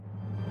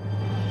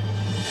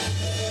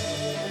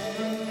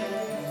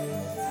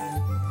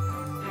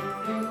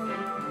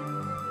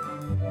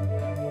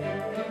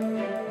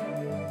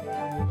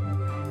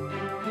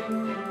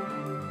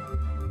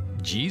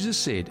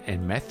Jesus said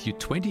in Matthew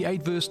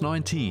 28 verse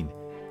 19,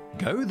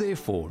 "Go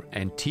therefore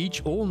and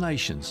teach all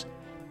nations,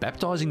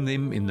 baptizing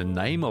them in the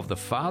name of the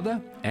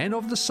Father and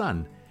of the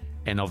Son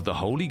and of the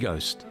Holy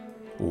Ghost."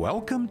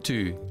 Welcome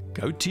to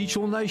Go Teach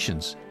All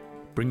Nations,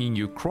 bringing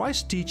you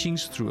Christ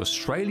teachings through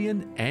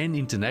Australian and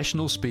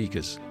international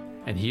speakers.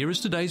 And here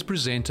is today's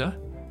presenter,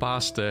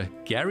 Pastor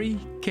Gary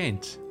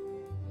Kent.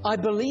 I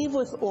believe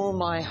with all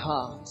my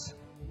heart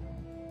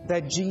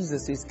that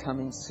Jesus is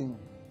coming soon.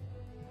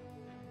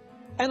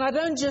 And I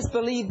don't just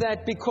believe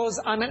that because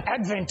I'm an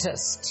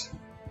Adventist.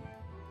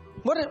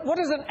 What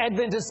does an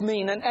Adventist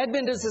mean? An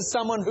Adventist is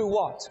someone who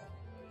what?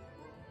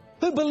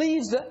 Who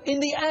believes that in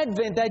the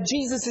Advent that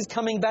Jesus is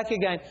coming back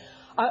again.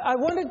 I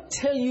want to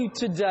tell you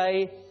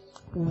today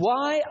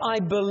why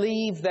I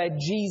believe that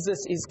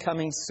Jesus is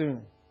coming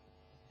soon.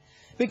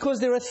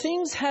 Because there are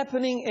things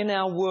happening in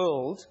our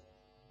world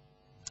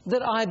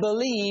that I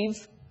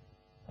believe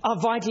are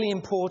vitally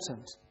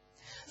important.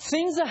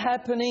 Things are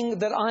happening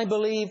that I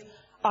believe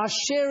are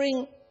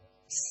sharing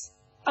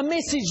a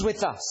message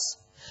with us.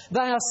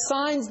 They are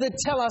signs that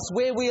tell us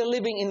where we are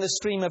living in the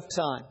stream of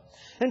time.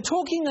 And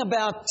talking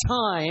about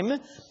time,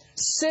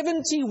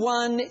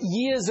 71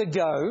 years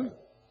ago,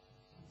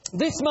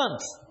 this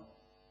month,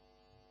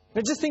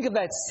 now just think of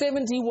that,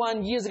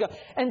 71 years ago.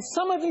 And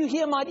some of you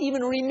here might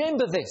even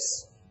remember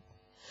this.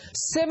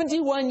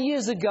 71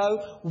 years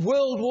ago,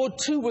 World War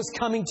II was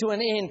coming to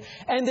an end,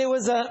 and there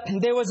was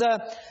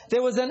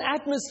an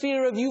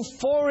atmosphere of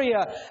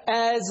euphoria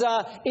as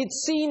it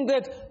seemed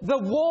that the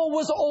war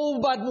was all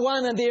but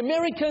won, and the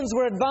Americans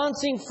were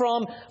advancing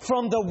from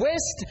the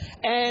west,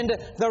 and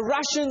the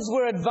Russians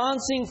were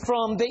advancing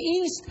from the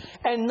east,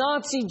 and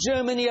Nazi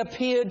Germany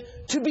appeared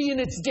to be in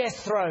its death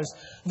throes.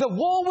 The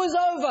war was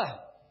over.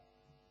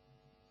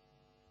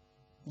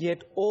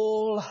 Yet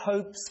all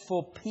hopes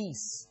for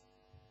peace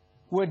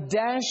were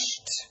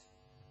dashed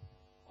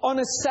on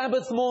a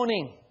Sabbath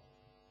morning.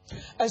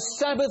 A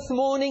Sabbath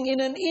morning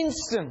in an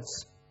instant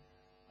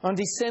on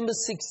December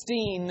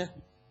 16,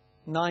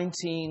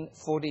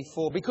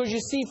 1944. Because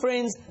you see,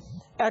 friends,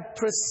 at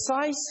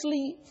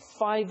precisely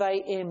 5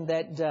 a.m.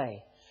 that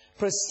day,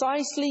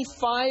 precisely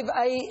 5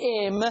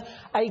 a.m.,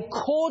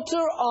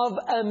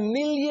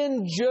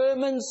 250,000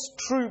 German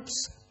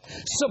troops,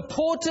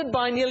 supported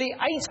by nearly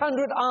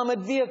 800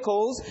 armored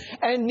vehicles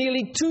and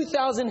nearly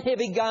 2,000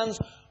 heavy guns,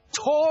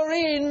 tore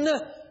in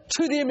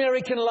to the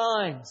American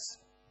lines.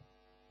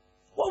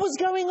 What was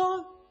going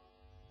on?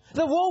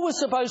 The war was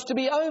supposed to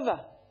be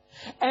over.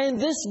 And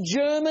this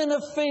German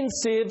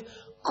offensive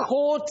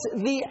caught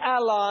the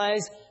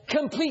Allies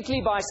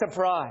completely by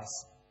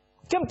surprise.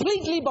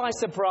 Completely by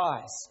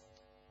surprise.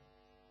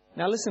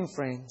 Now listen,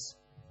 friends.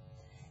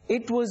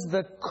 It was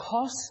the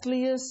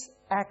costliest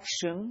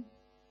action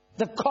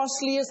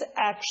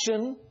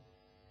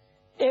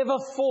ever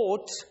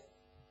fought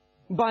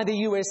by the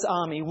U.S.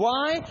 Army.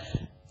 Why?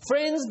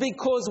 Friends,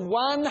 because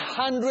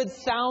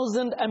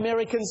 100,000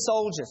 American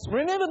soldiers.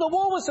 Remember, the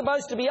war was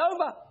supposed to be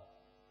over.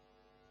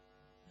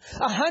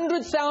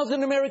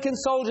 100,000 American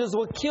soldiers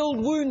were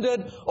killed,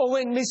 wounded, or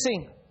went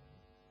missing.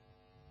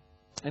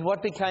 And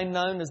what became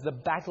known as the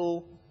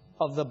Battle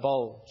of the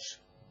Bulge.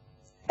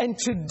 And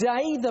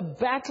today, the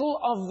Battle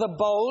of the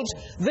Bulge,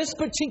 this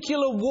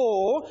particular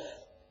war,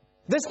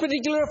 this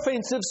particular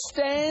offensive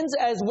stands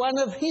as one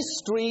of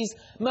history's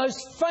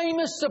most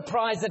famous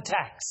surprise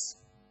attacks.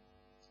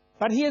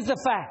 But here's the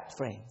fact,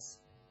 friends.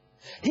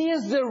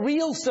 Here's the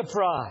real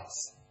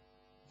surprise.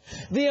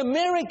 The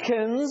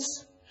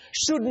Americans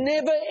should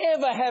never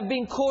ever have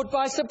been caught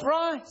by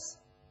surprise.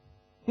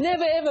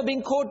 Never ever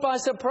been caught by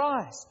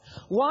surprise.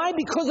 Why?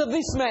 Because of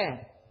this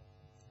man,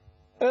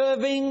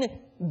 Irving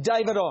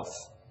Davidoff.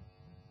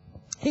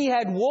 He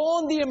had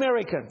warned the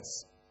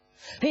Americans.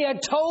 He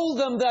had told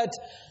them that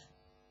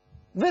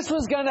this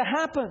was going to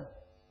happen.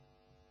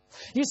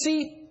 You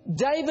see,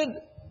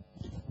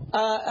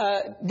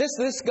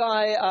 this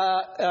guy,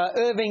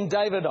 Irving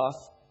Davidoff,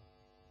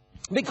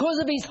 because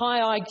of his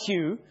high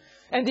IQ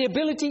and the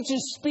ability to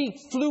speak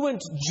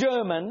fluent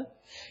German,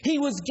 he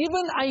was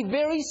given a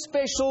very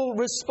special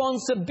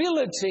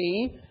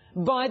responsibility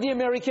by the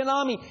American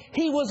Army.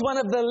 He was one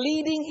of the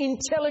leading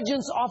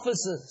intelligence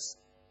officers.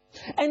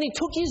 And he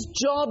took his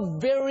job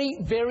very,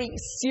 very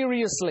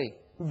seriously.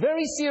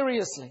 Very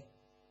seriously.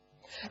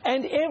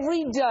 And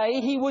every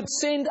day he would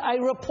send a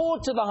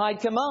report to the High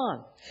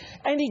Command.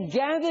 And he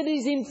gathered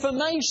his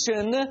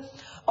information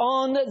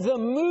on the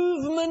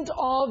movement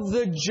of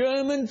the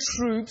German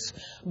troops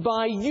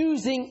by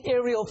using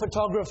aerial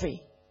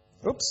photography.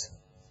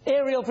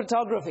 Aerial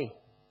photography.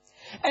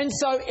 And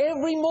so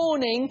every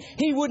morning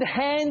he would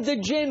hand the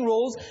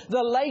generals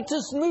the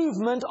latest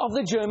movement of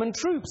the German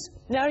troops.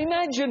 Now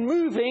imagine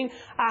moving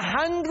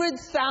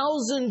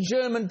 100,000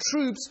 German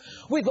troops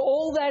with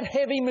all that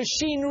heavy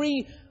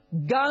machinery,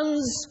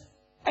 guns,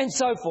 and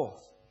so forth.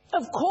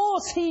 Of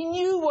course, he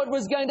knew what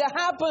was going to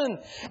happen.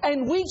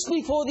 And weeks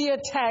before the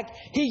attack,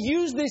 he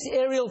used this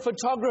aerial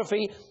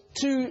photography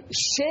to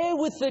share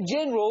with the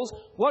generals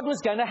what was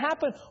going to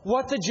happen,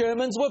 what the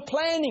Germans were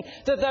planning,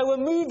 that they were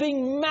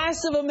moving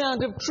massive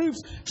amount of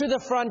troops to the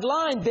front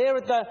line there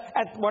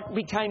at what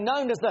became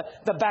known as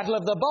the Battle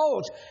of the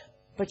Bulge.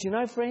 But you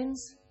know,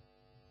 friends,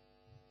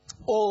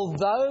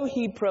 although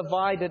he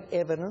provided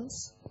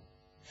evidence,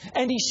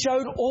 and he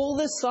showed all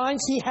the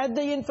signs, he had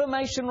the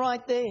information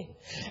right there,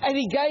 and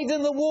he gave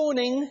them the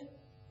warning,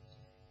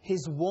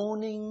 his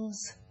warnings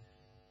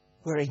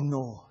were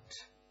ignored.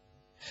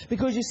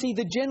 Because you see,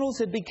 the generals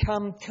had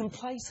become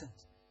complacent.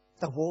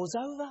 The war's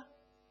over.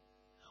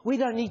 We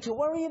don't need to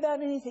worry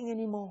about anything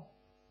anymore.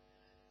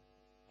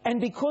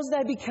 And because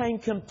they became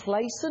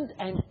complacent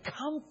and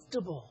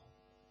comfortable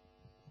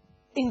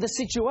in the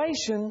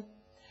situation,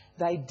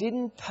 they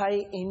didn't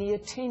pay any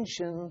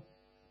attention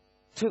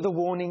to the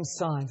warning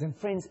signs. And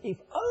friends, if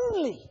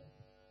only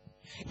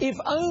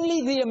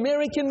the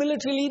American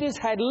military leaders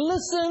had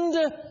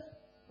listened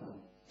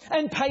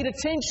and paid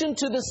attention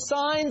to the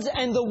signs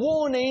and the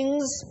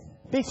warnings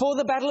before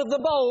the Battle of the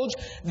Bulge,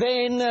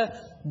 then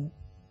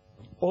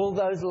all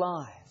those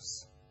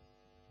lives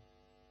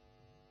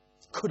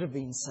could have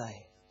been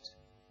saved.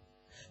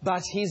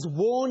 But his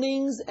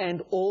warnings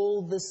and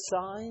all the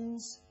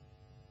signs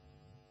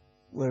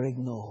were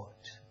ignored.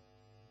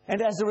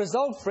 And as a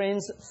result,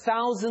 friends,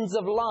 thousands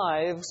of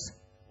lives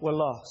were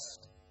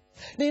lost.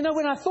 Now, you know,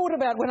 when I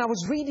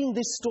was reading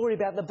this story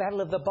about the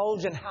Battle of the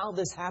Bulge and how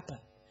this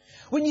happened,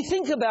 when you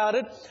think about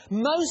it,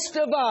 most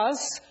of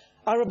us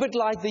are a bit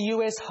like the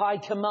US High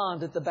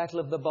Command at the Battle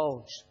of the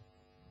Bulge.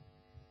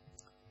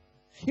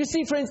 You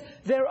see, friends,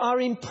 there are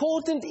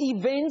important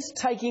events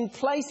taking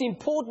place,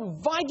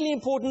 vitally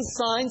important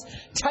signs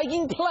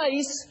taking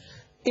place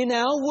in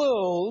our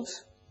world,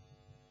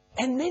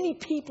 and many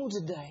people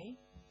today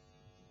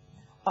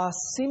are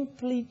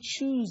simply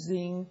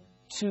choosing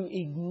to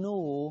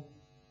ignore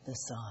the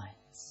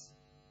signs.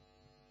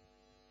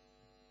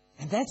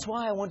 And that's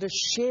why I want to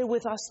share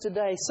with us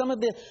today some of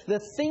the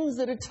things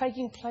that are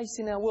taking place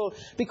in our world,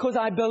 because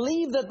I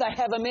believe that they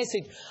have a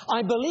message.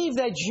 I believe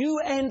that you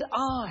and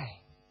I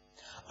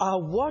are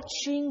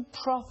watching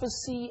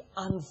prophecy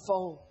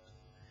unfold.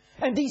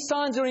 And these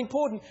signs are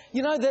important.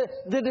 You know,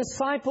 the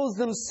disciples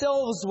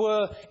themselves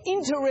were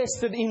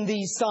interested in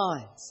these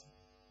signs.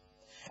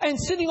 And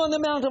sitting on the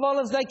Mount of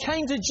Olives, they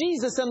came to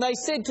Jesus and they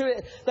said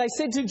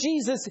to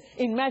Jesus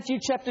in Matthew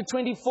chapter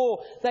 24,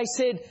 they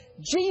said,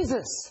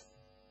 Jesus,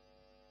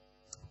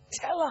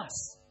 tell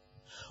us,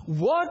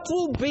 when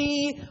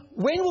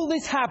will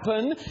this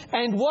happen,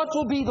 and what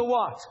will be the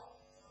what?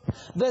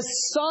 The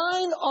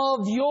sign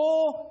of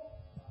your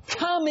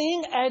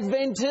coming,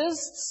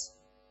 Adventists,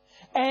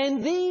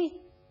 and the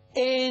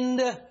end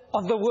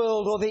of the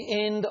world, or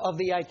the end of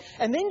the age.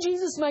 And then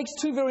Jesus makes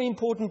two very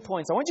important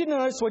points. I want you to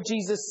notice what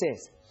Jesus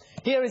says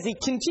here as he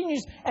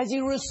continues, as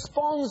he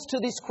responds to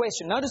this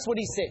question. Notice what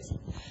he says.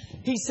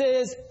 He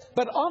says,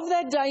 but of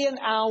that day and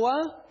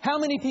hour, how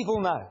many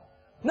people know?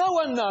 No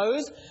one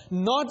knows,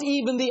 not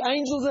even the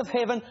angels of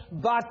heaven,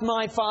 but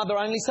my Father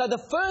only. So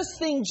the first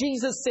thing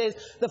Jesus says,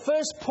 the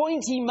first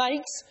point he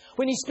makes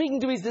when he's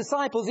speaking to his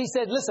disciples, he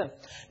said, listen,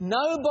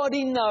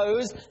 nobody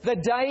knows the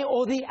day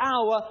or the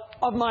hour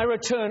of my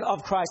return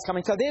of Christ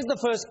coming. So there's the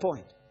first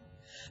point.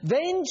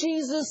 Then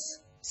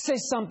Jesus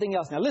says something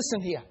else. Now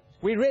listen here.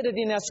 We read it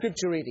in our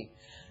scripture reading.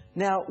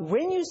 Now,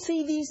 when you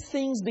see these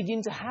things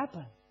begin to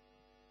happen,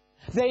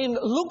 then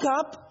look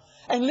up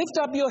and lift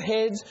up your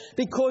heads,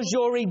 because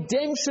your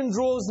redemption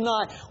draws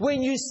nigh.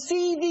 When you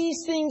see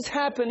these things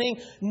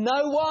happening,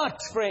 know what,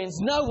 friends?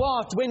 Know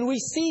what? When we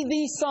see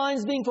these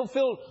signs being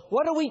fulfilled,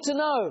 what are we to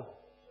know?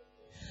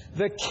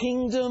 The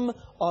kingdom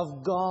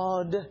of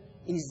God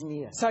is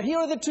near. So here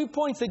are the 2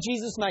 points that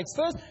Jesus makes.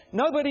 First,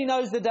 nobody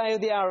knows the day or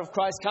the hour of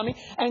Christ's coming.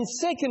 And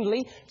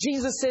secondly,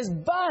 Jesus says,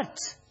 but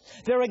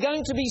there are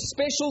going to be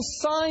special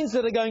signs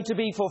that are going to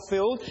be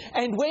fulfilled.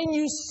 And when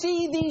you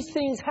see these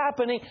things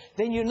happening,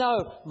 then you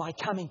know my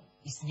coming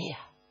is near.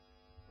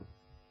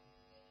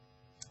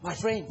 My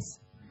friends,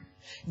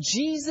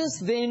 Jesus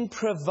then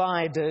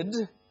provided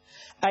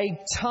a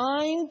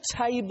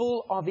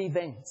timetable of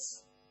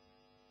events.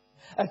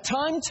 A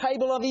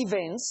timetable of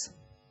events,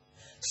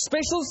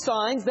 special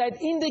signs that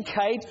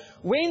indicate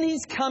when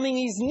His coming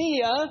is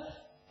near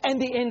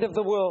and the end of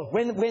the world,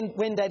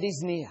 when that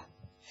is near.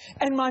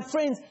 And my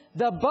friends,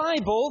 the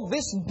Bible,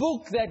 this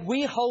book that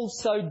we hold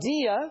so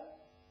dear...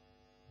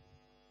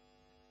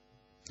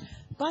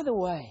 By the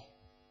way,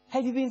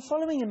 have you been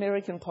following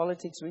American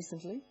politics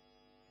recently?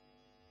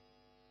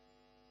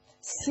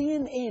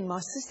 CNN,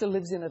 my sister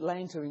lives in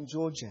Atlanta in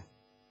Georgia.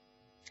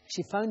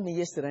 She phoned me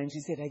yesterday and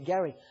she said, hey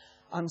Gary,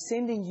 I'm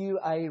sending you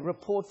a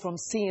report from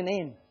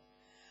CNN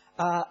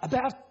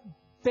about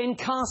Ben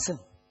Carson.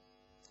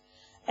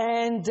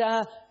 And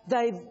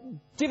they've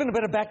given a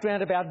bit of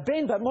background about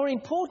Ben, but more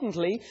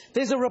importantly,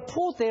 there's a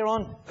report there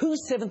on who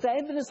Seventh-day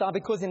Adventists are,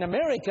 because in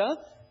America,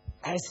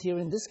 as here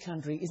in this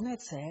country, isn't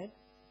that sad?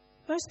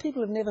 Most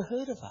people have never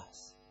heard of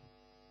us.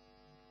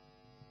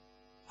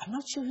 I'm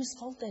not sure whose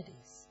fault that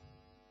is.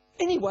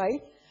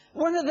 Anyway,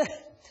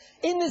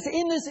 in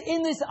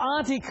this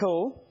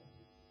article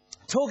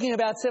talking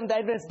about Seventh-day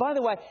Adventists, by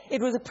the way,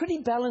 it was a pretty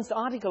balanced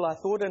article, I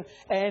thought,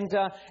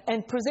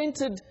 and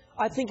presented,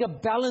 I think, a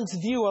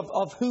balanced view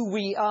of who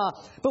we are.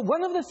 But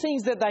one of the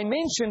things that they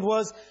mentioned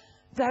was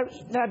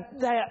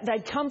that they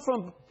come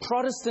from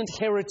Protestant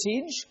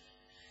heritage,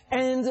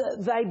 and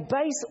they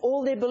base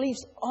all their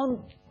beliefs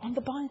on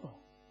the Bible.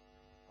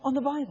 On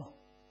the Bible.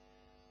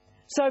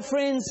 So,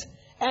 friends,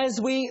 as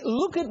we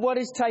look at what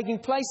is taking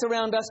place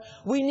around us,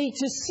 we need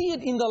to see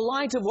it in the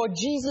light of what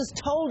Jesus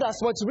told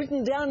us, what's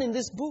written down in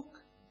this book.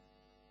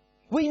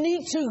 We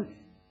need to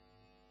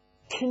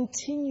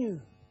continue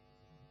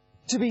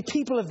to be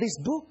people of this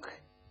book.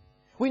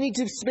 We need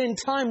to spend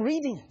time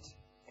reading it.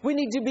 We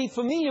need to be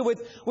familiar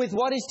with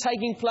what is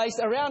taking place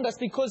around us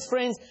because,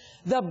 friends,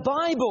 the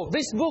Bible,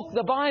 this book,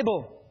 the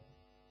Bible,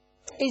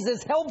 is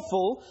as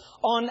helpful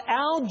on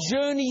our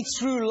journey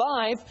through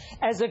life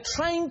as a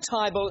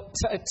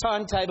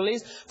timetable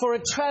is for a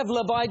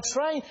traveller by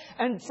train.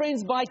 And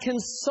friends, by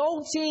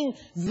consulting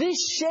this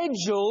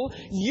schedule,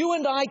 you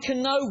and I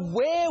can know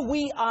where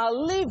we are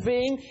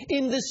living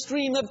in the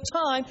stream of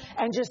time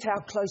and just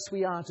how close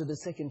we are to the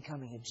second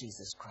coming of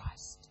Jesus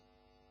Christ.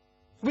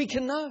 We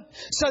can know.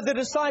 So the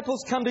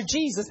disciples come to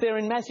Jesus there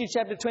in Matthew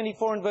chapter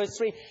 24 and verse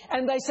 3,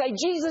 and they say,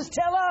 Jesus,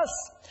 tell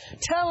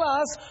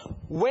us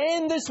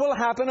when this will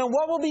happen and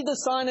what will be the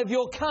sign of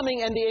your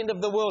coming and the end of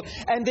the world.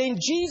 And then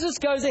Jesus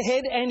goes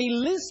ahead and He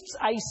lists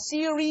a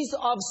series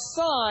of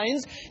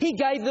signs. He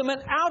gave them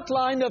an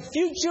outline of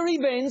future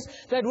events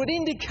that would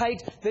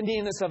indicate the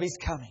nearness of His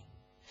coming.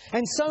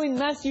 And so in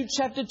Matthew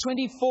chapter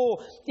 24,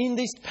 in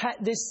this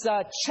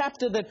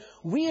chapter that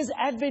we as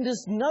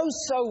Adventists know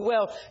so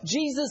well,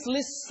 Jesus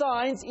lists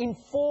signs in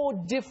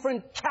 4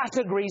 different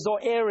categories or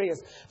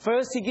areas.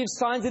 First, He gives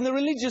signs in the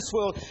religious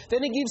world.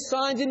 Then He gives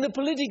signs in the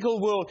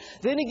political world.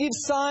 Then He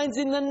gives signs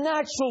in the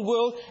natural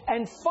world.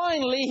 And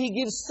finally, He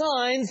gives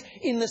signs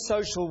in the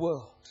social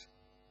world.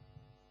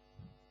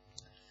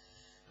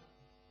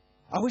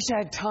 I wish I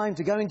had time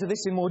to go into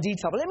this in more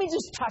detail, but let me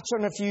just touch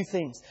on a few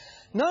things.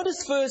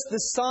 Notice first the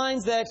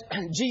signs that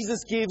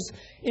Jesus gives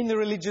in the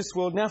religious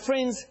world. Now,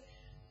 friends,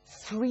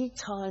 3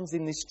 times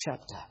in this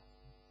chapter.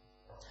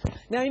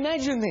 Now,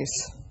 imagine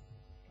this.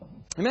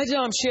 Imagine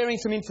I'm sharing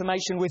some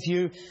information with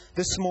you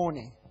this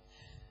morning.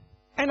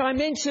 And I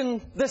mention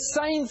the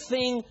same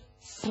thing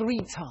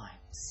 3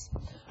 times.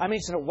 I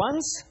mention it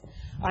once,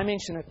 I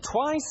mention it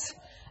twice,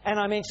 and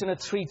I mention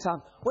it 3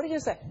 times. What are you going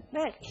to say?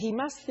 Man, he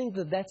must think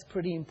that that's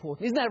pretty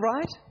important. Isn't that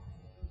right?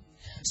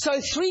 So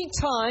 3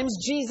 times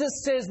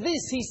Jesus says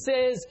this. He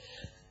says,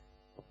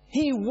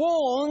 He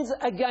warns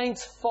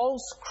against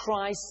false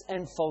Christs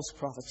and false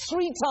prophets.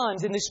 3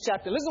 times in this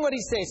chapter. Listen to what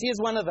He says. Here's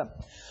one of them.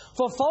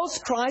 For false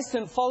Christs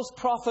and false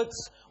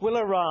prophets will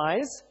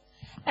arise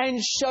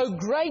and show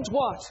great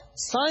what?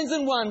 Signs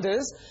and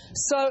wonders,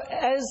 so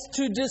as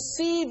to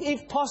deceive,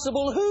 if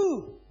possible,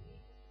 who?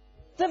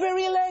 The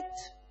very elect.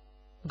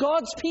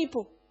 God's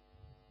people.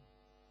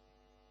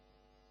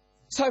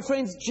 So,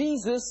 friends,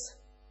 Jesus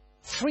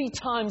 3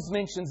 times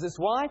mentions this.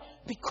 Why?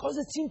 Because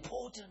it's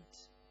important.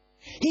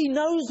 He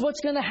knows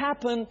what's going to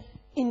happen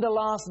in the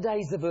last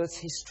days of Earth's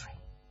history.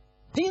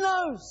 He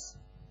knows.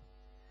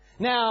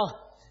 Now,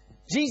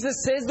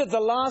 Jesus says that the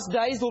last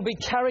days will be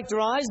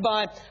characterized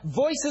by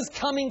voices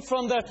coming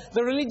from the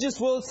religious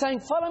world saying,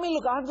 follow me,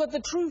 look, I've got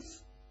the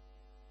truth.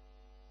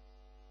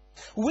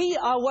 We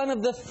are one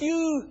of the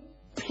few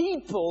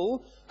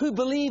people who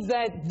believe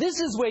that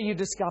this is where you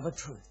discover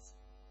truth.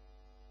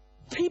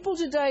 People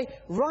today,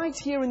 right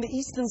here in the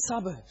eastern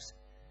suburbs,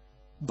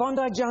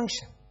 Bondi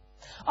Junction,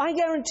 I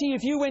guarantee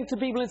if you went to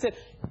people and said,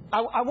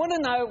 I want to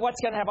know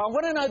what's going to happen, I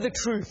want to know the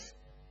truth,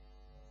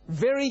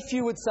 very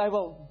few would say,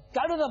 well,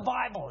 go to the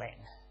Bible then.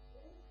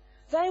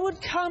 They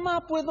would come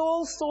up with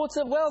all sorts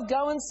of, well,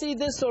 go and see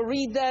this or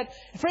read that.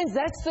 Friends,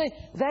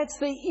 that's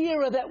the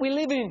era that we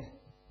live in.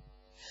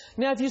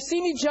 Now, if you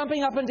see me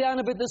jumping up and down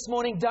a bit this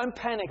morning, don't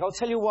panic. I'll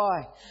tell you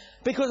why.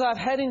 Because I've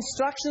had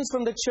instructions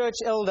from the church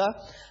elder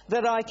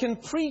that I can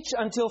preach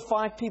until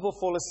 5 people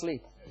fall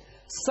asleep.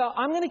 So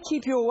I'm going to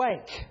keep you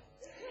awake,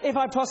 if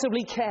I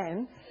possibly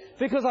can,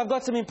 because I've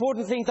got some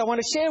important things I want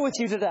to share with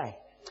you today.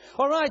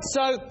 All right,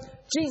 so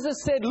Jesus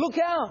said, look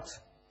out.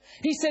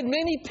 He said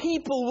many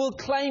people will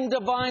claim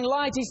divine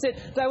light. He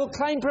said they will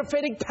claim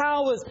prophetic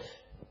powers.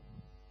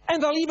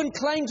 And they'll even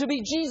claim to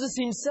be Jesus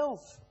Himself.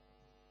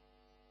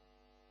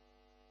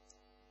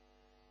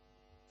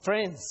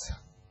 Friends,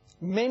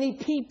 many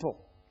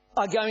people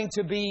are going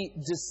to be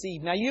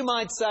deceived. Now, you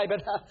might say,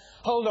 but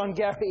hold on,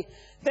 Gary.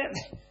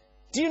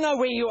 Do you know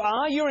where you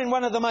are? You're in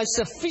one of the most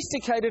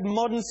sophisticated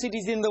modern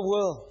cities in the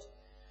world,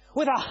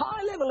 with a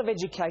high level of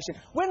education.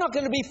 We're not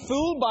going to be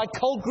fooled by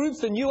cult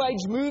groups, the New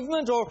Age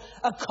movement, or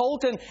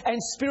occult and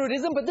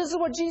Spiritism, but this is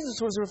what Jesus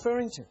was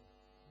referring to.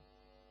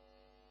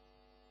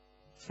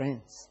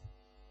 Friends,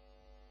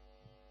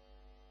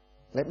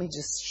 let me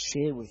just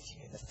share with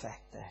you the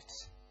fact that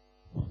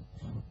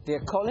the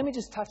occult, let me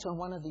just touch on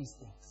one of these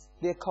things.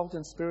 The occult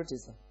and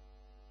Spiritism.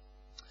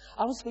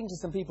 I was speaking to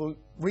some people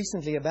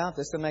recently about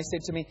this, and they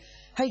said to me,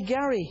 "Hey,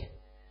 Gary,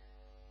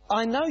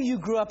 I know you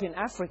grew up in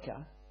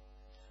Africa,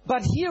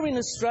 but here in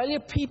Australia,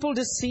 people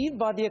deceived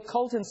by the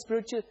occult and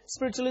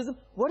spiritualism,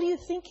 what are you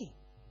thinking?"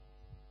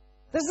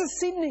 This is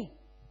Sydney.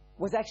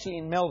 It was actually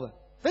in Melbourne.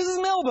 This is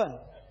Melbourne.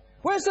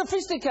 We're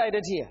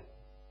sophisticated here.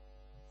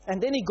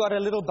 And then he got a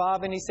little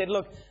barb and he said,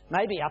 "Look,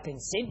 maybe up in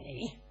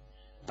Sydney,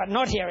 but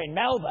not here in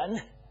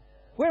Melbourne.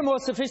 We're more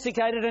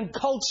sophisticated and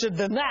cultured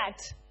than that."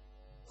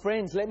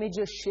 Friends, let me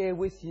just share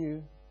with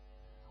you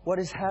what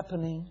is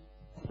happening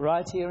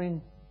right here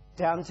in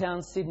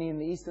downtown Sydney in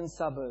the eastern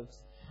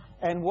suburbs,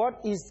 and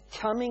what is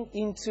coming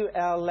into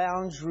our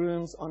lounge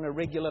rooms on a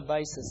regular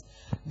basis.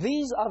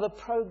 These are the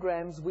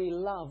programs we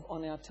love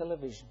on our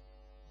television.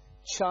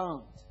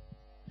 Charmed,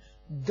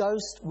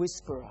 Ghost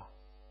Whisperer,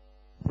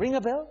 ring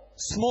a bell?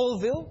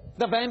 Smallville,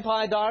 The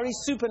Vampire Diaries,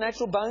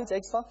 Supernatural, Bones,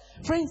 X-Files.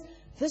 Friends,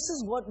 this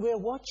is what we're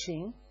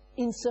watching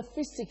in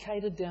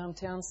sophisticated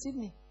downtown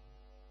Sydney.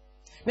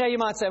 Now you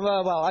might say,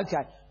 well,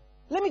 okay.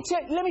 Let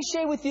me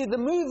share with you the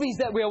movies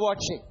that we're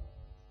watching.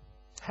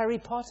 Harry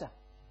Potter.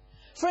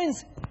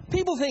 Friends,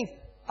 people think,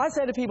 I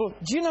say to people,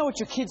 "Do you know what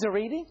your kids are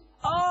reading?"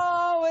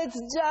 "Oh, it's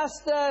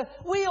just,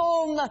 we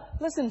all know."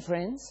 Listen,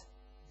 friends,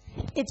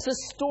 it's a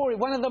story,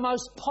 one of the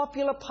most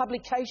popular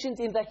publications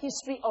in the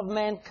history of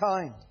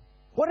mankind.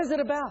 What is it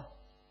about?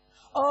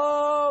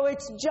 "Oh,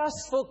 it's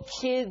just for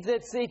kids,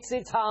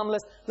 it's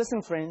harmless."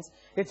 Listen, friends,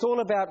 it's all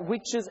about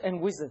witches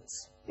and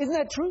wizards. Isn't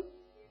that true?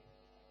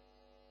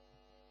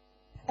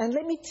 And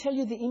let me tell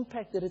you the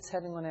impact that it's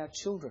having on our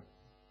children.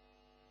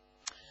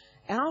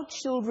 Our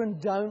children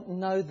don't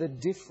know the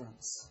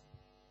difference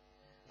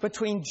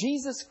between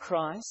Jesus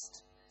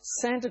Christ,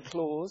 Santa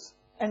Claus,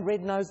 and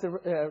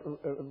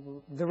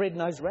the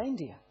red-nosed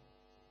reindeer.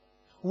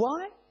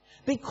 Why?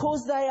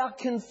 Because they are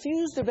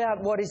confused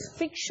about what is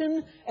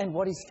fiction and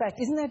what is fact.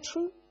 Isn't that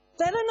true?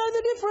 They don't know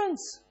the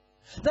difference.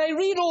 They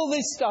read all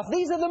this stuff.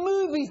 These are the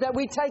movies that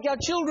we take our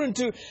children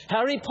to.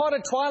 Harry Potter,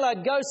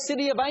 Twilight, Ghost,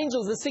 City of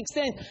Angels, The Sixth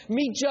Sense,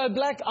 Meet Joe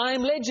Black, I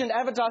Am Legend,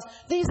 Avatar.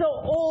 These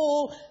are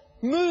all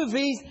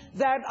movies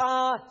that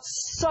are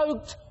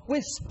soaked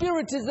with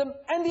spiritism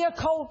and the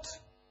occult.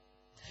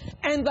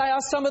 And they are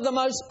some of the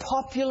most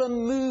popular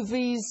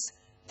movies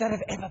that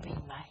have ever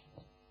been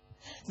made.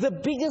 The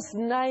biggest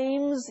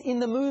names in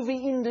the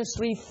movie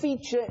industry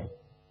feature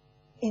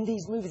in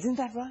these movies. Isn't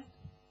that right?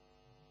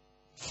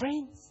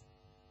 Friends,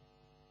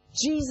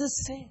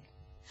 Jesus said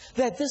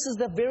that this is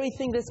the very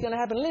thing that's going to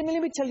happen. Let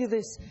me tell you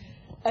this.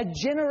 A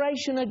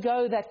generation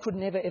ago, that could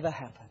never ever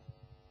happen.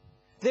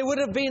 There would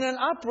have been an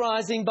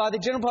uprising by the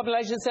general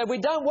population that said, "We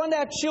don't want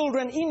our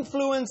children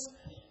influenced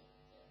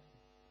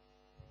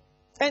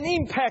and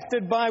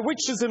impacted by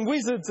witches and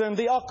wizards and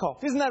the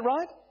occult." Isn't that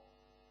right?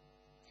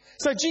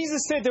 So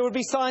Jesus said there would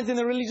be signs in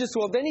the religious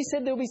world. Then he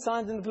said there will be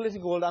signs in the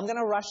political world. I'm going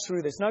to rush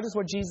through this. Notice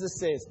what Jesus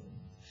says.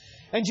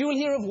 "And you will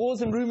hear of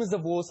wars and rumors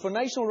of wars, for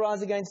nation will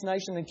rise against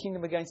nation and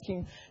kingdom against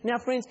kingdom." Now,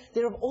 friends,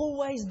 there have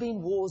always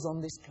been wars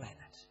on this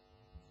planet.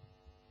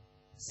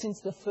 Since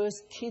the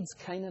first kids,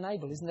 Cain and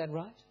Abel. Isn't that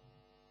right?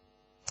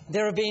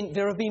 There have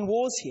been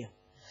wars here.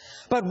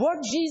 But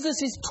what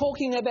Jesus is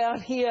talking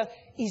about here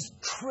is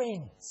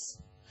trends.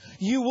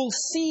 You will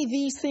see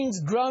these things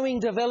growing,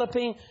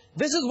 developing.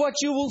 This is what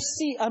you will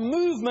see, a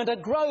movement, a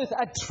growth,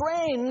 a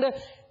trend.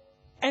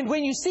 And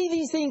when you see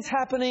these things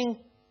happening,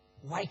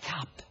 wake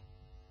up,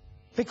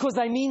 because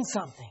they mean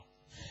something.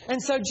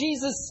 And so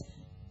Jesus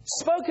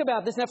spoke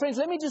about this. Now, friends,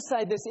 let me just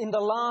say this, in the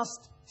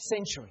last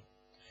century.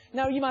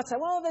 Now, you might say,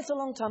 "Well, that's a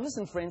long time."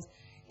 Listen, friends,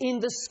 in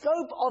the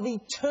scope of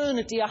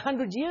eternity,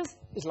 100 years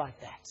is like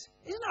that.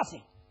 It's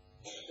nothing.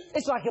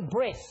 It's like a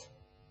breath.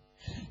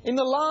 In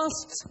the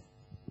last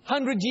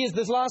 100 years,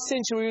 this last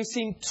century, we've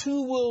seen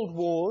 2 world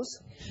wars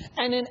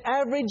and an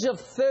average of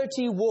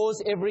 30 wars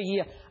every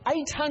year.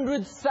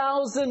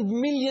 800,000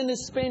 million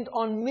is spent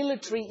on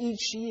military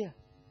each year.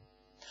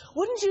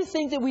 Wouldn't you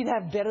think that we'd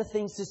have better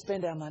things to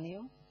spend our money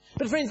on?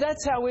 But friends,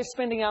 that's how we're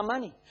spending our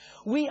money.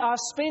 We are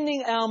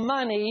spending our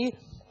money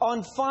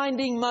on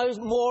finding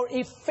more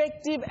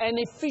effective and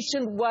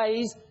efficient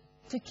ways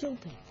to kill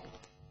people.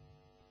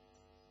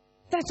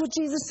 That's what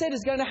Jesus said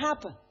is going to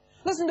happen.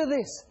 Listen to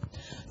this.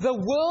 The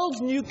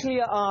world's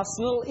nuclear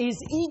arsenal is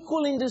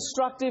equal in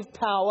destructive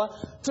power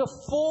to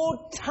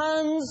 4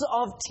 tons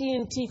of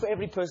TNT for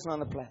every person on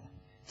the planet.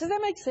 Does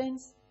that make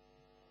sense?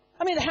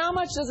 I mean, how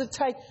much does it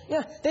take?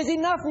 There's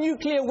enough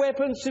nuclear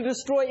weapons to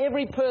destroy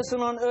every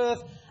person on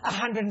Earth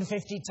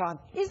 150 times.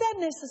 Is that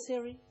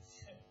necessary?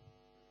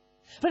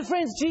 But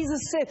friends,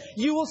 Jesus said,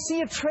 you will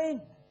see a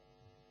trend.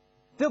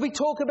 There'll be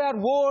talk about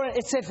war,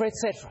 etc.,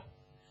 etc.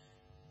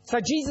 So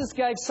Jesus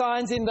gave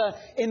signs in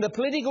the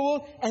political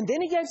world, and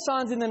then He gave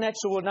signs in the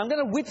natural world. And I'm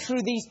going to whip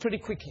through these pretty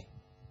quickly.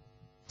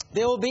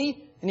 There will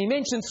be, and He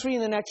mentioned 3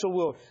 in the natural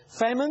world: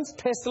 famines,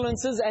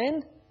 pestilences,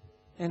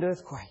 and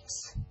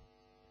earthquakes.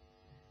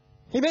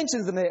 He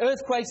mentions them there,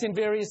 earthquakes in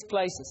various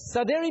places.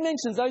 So there He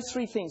mentions those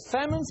 3 things: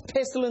 famines,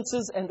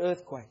 pestilences, and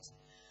earthquakes.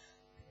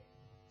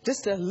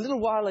 Just a little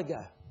while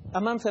ago,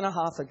 a month and a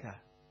half ago,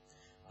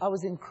 I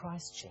was in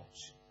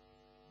Christchurch.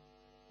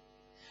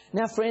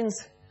 Now, friends,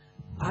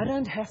 I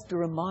don't have to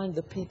remind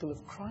the people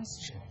of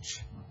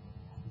Christchurch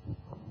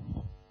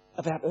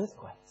about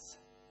earthquakes.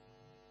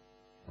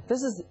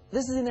 This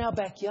is in our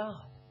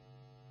backyard.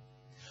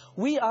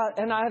 We are,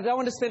 and I don't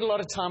want to spend a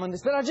lot of time on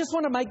this, but I just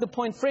want to make the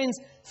point, friends,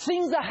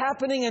 things are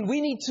happening and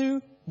we need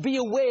to be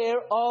aware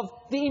of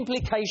the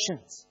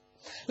implications.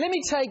 Let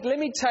me take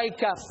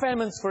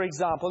famines, for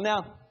example.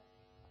 Now,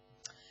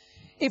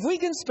 if we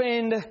can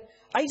spend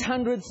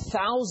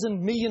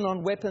 800,000 million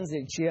on weapons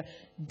each year,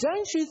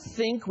 don't you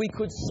think we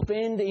could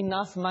spend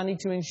enough money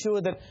to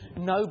ensure that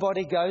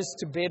nobody goes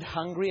to bed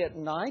hungry at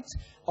night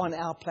on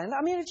our planet?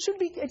 I mean, it should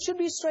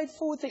be a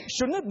straightforward thing,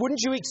 shouldn't it?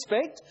 Wouldn't you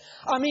expect?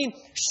 I mean,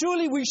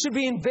 surely we should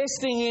be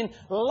investing in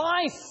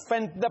life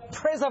and the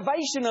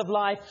preservation of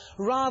life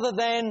rather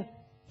than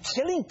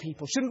killing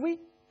people, shouldn't we?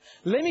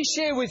 Let me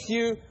share with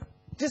you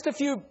just a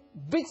few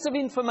bits of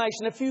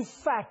information, a few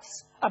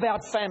facts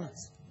about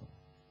famines.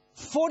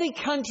 40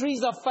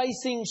 countries are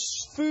facing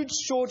food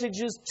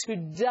shortages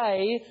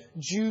today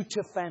due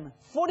to famine.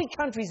 40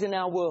 countries in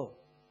our world.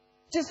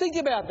 Just think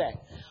about that.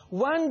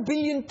 1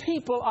 billion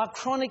people are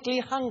chronically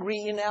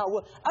hungry in our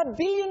world. 1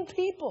 billion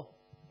people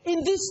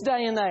in this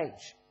day and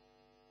age.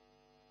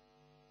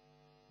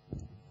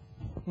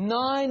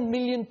 9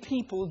 million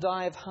people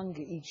die of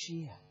hunger each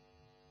year.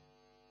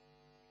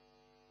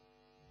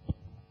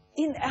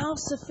 In our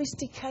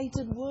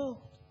sophisticated world.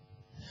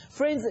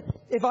 Friends,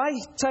 if I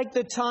take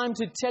the time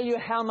to tell you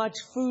how much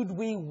food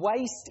we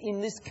waste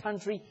in this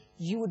country,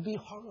 you would be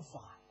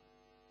horrified.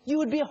 You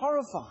would be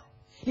horrified.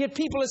 Yet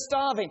people are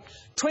starving.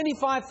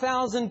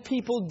 25,000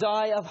 people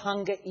die of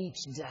hunger each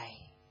day.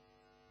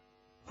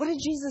 What did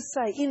Jesus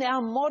say? In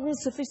our modern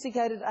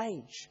sophisticated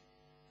age,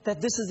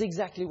 that this is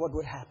exactly what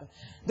would happen.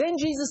 Then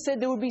Jesus said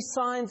there would be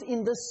signs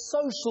in the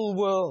social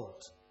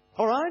world.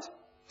 All right?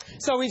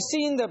 So we've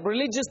seen the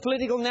religious,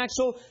 political,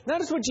 natural.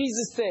 Notice what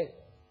Jesus said.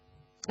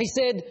 He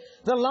said,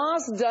 the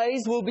last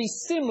days will be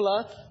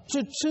similar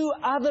to 2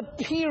 other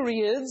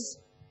periods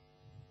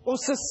or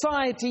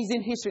societies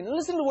in history. Now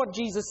listen to what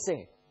Jesus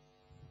said.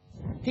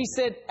 He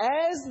said,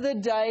 as the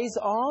days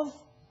of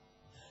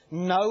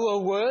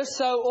Noah were,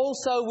 so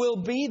also will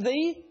be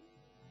the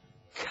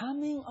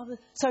coming of the...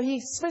 So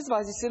he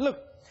specifies, he said, look,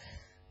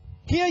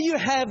 here you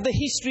have the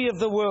history of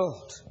the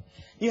world.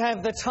 You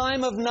have the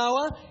time of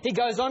Noah. He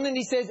goes on and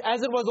he says,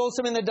 as it was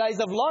also in the days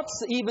of Lot,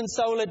 even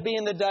so will it be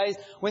in the days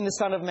when the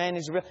Son of Man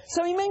is revealed.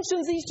 So he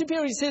mentions these 2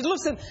 periods. He says,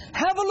 listen,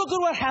 have a look at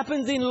what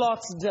happens in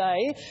Lot's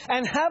day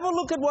and have a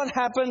look at what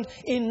happened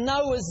in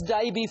Noah's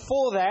day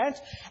before that.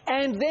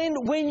 And then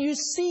when you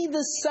see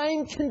the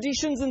same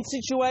conditions and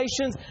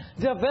situations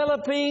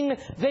developing,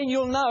 then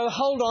you'll know,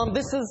 hold on,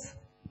 this is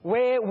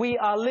where we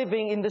are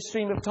living in the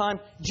stream of time.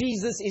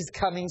 Jesus is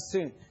coming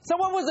soon. So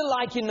what was it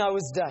like in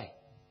Noah's day?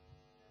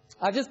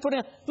 I just put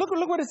in, look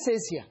what it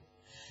says here.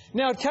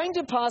 Now it came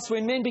to pass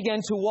when men began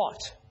to what?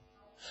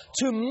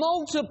 To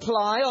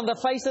multiply on the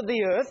face of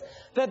the earth,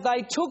 that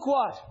they took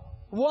what?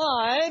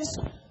 Wives.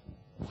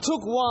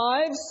 Took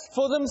wives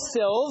for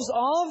themselves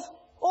of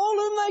all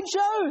whom they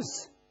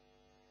chose.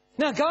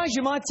 Now guys,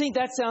 you might think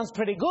that sounds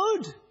pretty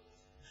good.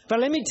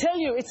 But let me tell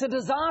you, it's a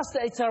disaster.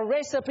 It's a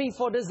recipe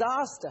for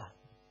disaster.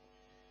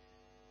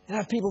 You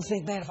know, people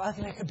think, man, if I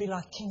think I could be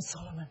like King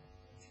Solomon.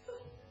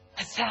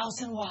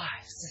 1,000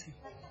 wives.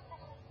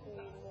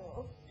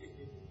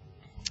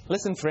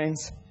 Listen,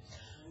 friends,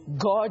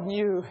 God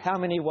knew how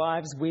many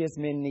wives we as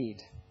men need.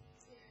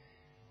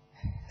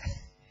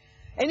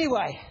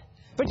 Anyway,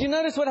 but you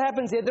notice what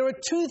happens here. There are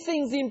 2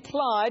 things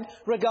implied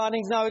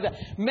regarding Noah.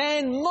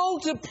 Man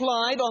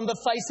multiplied on the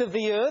face of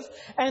the earth,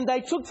 and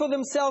they took for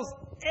themselves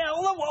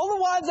all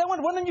the wives they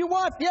want a new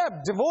wife. Yeah,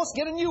 divorce,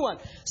 get a new one.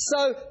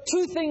 So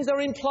 2 things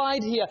are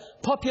implied here.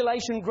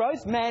 Population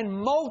growth, man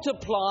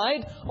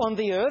multiplied on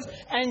the earth.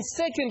 And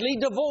secondly,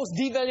 divorce,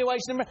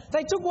 devaluation.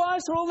 They took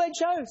wives for all they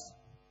chose.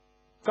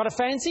 Got a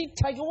fancy?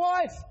 Take a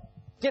wife.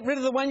 Get rid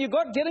of the one you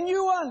got, get a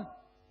new one.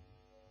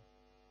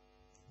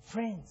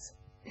 Friends,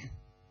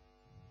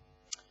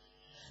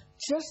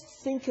 just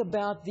think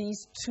about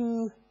these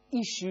 2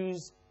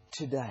 issues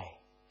today.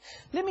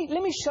 Let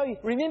me show you.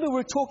 Remember,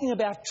 we're talking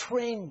about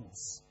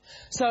trends.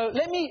 So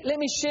let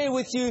me share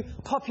with you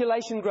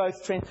population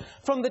growth trends.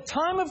 From the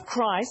time of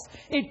Christ,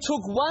 it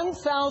took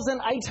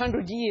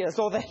 1,800 years,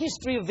 or the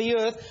history of the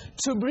earth,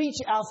 to reach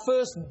our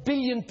first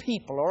billion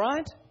people, all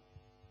right?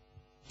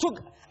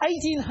 Took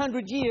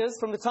 1,800 years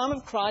from the time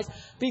of Christ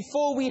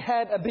before we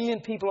had 1 billion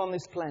people on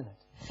this planet.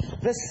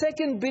 The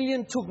second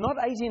billion took not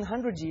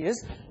 1,800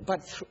 years, but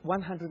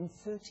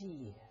 130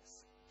 years.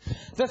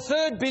 The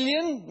third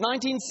billion,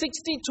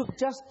 1960, took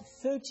just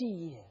 30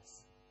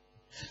 years.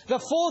 The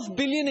fourth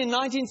billion in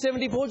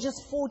 1974,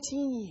 just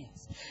 14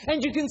 years.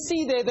 And you can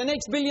see there, the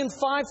next billion,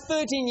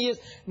 13 years.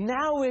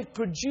 Now we're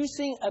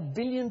producing 1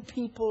 billion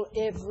people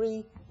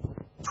every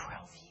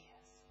 12 years.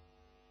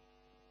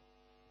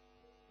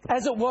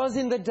 As it was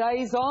in the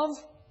days of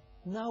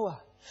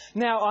Noah.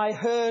 Now I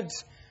heard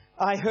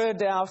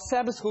our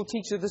Sabbath school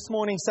teacher this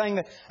morning saying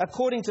that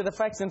according to the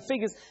facts and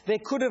figures, there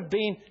could have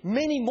been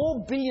many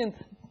more billion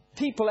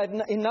people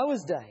in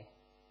Noah's day.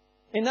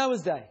 in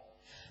Noah's day.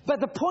 But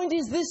the point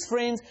is this,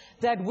 friends,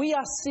 that we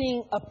are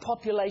seeing a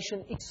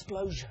population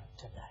explosion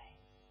today.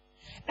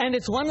 And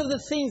it's one of the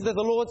things that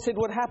the Lord said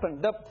would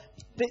happen. That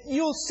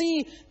you'll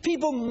see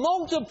people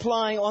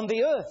multiplying on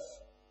the earth.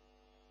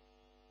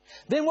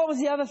 Then what was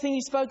the other thing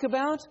He spoke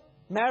about?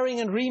 Marrying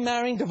and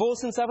remarrying,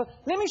 divorce and so on.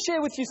 Let me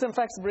share with you some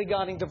facts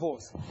regarding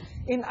divorce.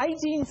 In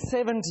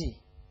 1870,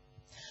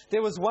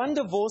 there was one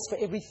divorce for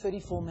every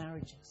 34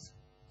 marriages.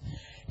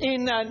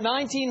 In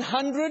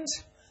 1900,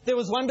 there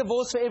was one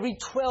divorce for every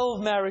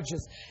 12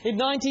 marriages. In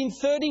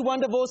 1930, one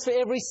divorce for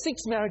every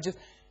 6 marriages.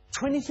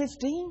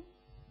 2015,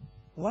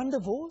 one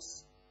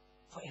divorce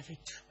for every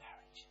 2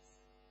 marriages.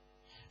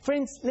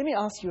 Friends, let me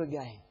ask you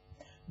again.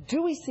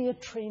 Do we see a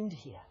trend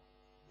here?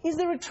 Is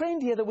there a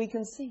trend here that we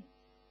can see?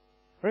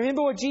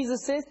 Remember what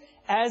Jesus says?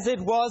 As it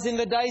was in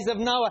the days of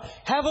Noah.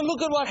 Have a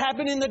look at what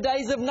happened in the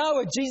days of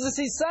Noah. Jesus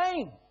is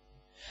saying.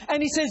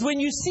 And He says, when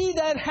you see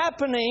that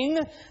happening,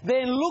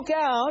 then look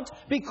out,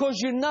 because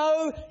you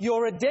know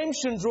your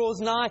redemption draws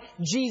nigh.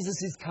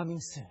 Jesus is coming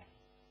soon.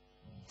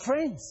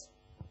 Friends,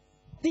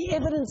 the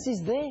evidence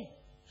is there.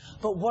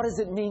 But what does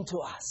it mean to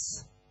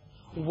us?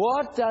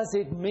 What does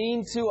it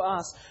mean to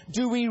us?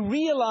 Do we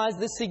realize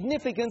the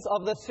significance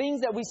of the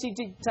things that we see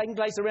taking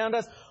place around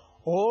us?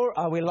 Or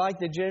are we like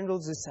the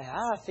generals who say,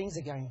 things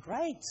are going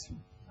great.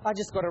 I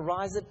just got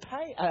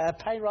a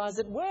pay rise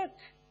at work.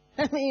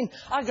 I mean,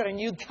 I got a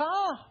new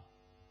car.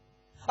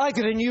 I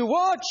got a new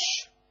watch.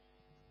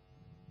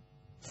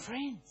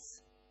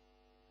 Friends,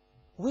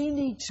 we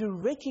need to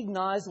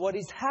recognize what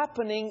is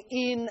happening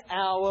in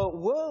our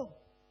world.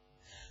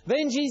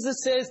 Then Jesus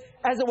says,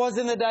 as it was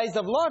in the days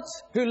of Lot,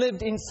 who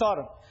lived in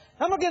Sodom.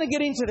 I'm not going to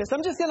get into this.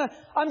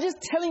 I'm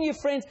just telling you,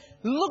 friends,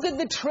 look at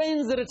the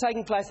trends that are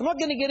taking place. I'm not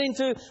going to get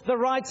into the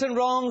rights and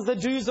wrongs, the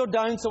do's or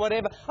don'ts or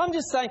whatever. I'm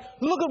just saying,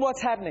 look at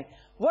what's happening.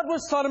 What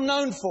was Sodom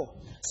known for?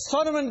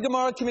 Sodom and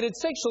Gomorrah committed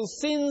sexual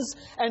sins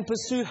and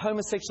pursued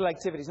homosexual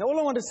activities. Now, all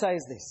I want to say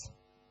is this.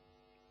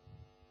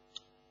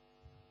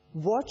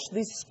 Watch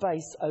this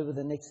space over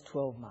the next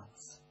 12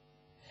 months.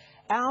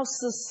 Our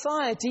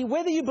society,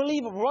 whether you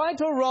believe right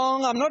or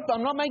wrong, I'm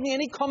not making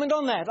any comment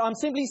on that. I'm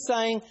simply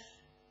saying,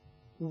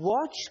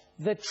 watch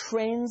the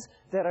trends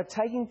that are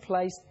taking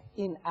place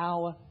in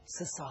our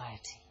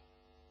society.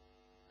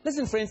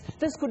 Listen, friends,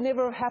 this could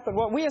never have happened.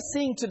 What we are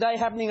seeing today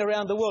happening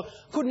around the world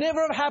could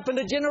never have happened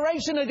a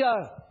generation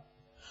ago.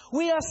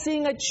 We are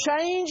seeing a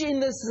change in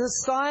the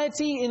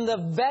society, in the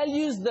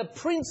values, the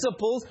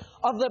principles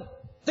of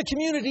the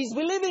communities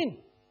we live in.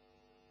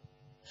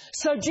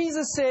 So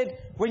Jesus said,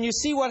 when you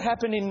see what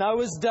happened in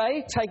Noah's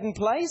day taking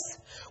place,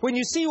 when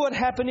you see what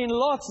happened in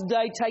Lot's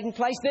day taking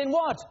place, then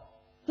what?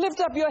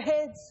 Lift up your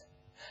heads.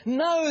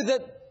 Know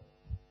that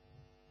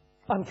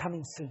I'm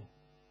coming soon.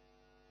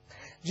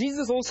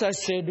 Jesus also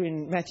said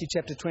in Matthew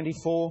chapter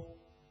 24,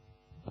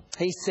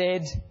 He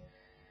said,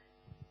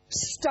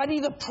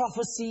 study the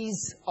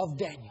prophecies of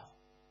Daniel.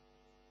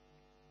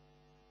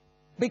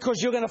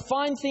 Because you're going to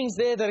find things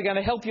there that are going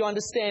to help you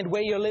understand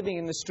where you're living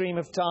in the stream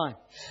of time.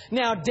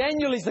 Now,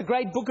 Daniel is the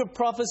great book of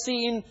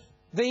prophecy in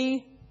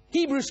the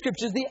Hebrew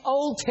Scriptures, the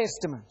Old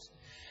Testament.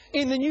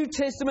 In the New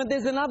Testament,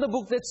 there's another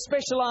book that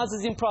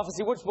specializes in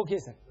prophecy. Which book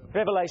is it?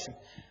 Revelation.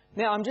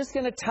 Now, I'm just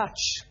going to touch.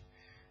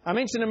 I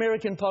mentioned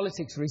American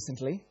politics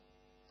recently.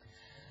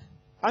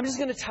 I'm just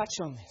going to touch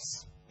on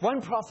this.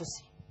 One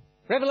prophecy.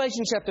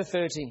 Revelation chapter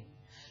 13.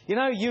 You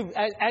know, you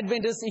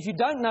Adventists, if you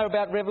don't know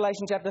about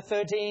Revelation chapter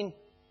 13,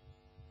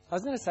 I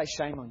was going to say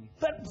shame on you.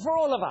 But for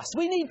all of us,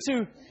 we need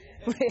to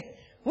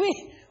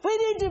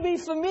be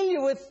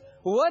familiar with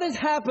what is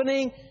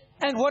happening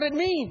and what it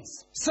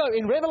means. So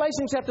in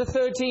Revelation chapter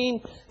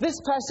 13, this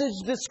passage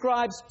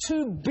describes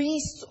 2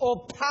 beasts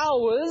or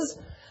powers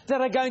that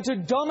are going to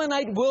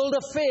dominate world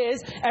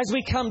affairs as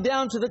we come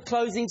down to the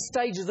closing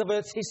stages of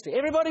Earth's history.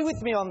 Everybody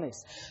with me on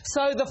this?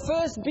 So the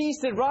first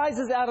beast that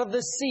rises out of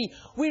the sea,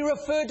 we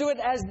refer to it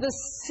as the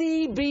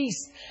sea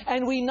beast.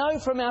 And we know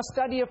from our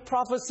study of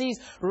prophecies,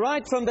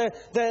 right from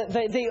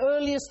the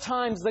earliest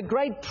times, the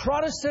great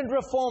Protestant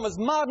reformers,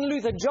 Martin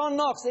Luther, John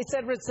Knox,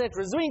 etc.,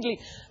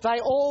 Zwingli, they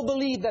all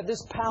believed that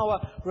this power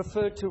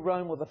referred to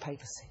Rome or the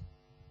papacy.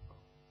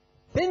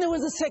 Then there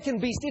was a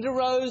second beast. It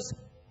arose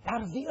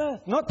out of the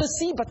earth. Not the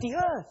sea, but the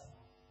earth.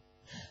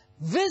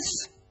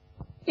 This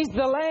is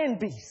the land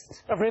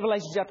beast of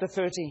Revelation chapter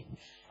 13.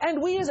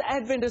 And we as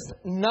Adventists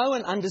know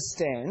and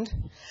understand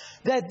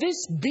that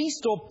this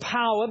beast or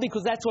power,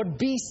 because that's what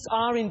beasts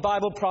are in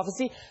Bible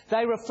prophecy,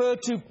 they refer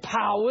to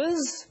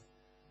powers,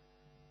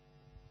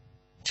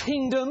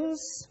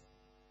 kingdoms,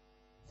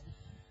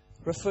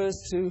 refers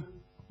to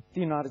the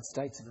United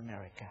States of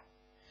America.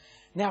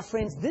 Now,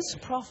 friends, this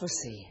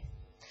prophecy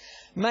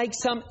make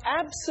some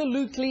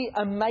absolutely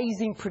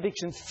amazing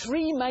predictions.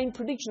 3 main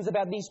predictions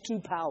about these 2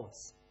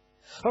 powers.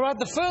 All right,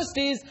 the first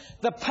is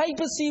the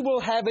papacy will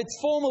have its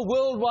former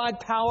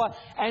worldwide power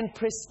and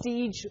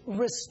prestige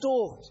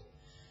restored.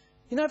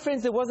 You know,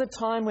 friends, there was a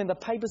time when the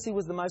papacy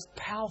was the most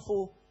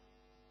powerful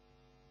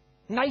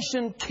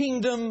nation,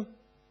 kingdom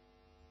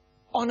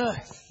on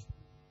earth.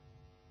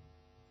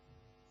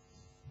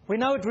 We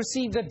know it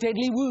received a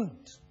deadly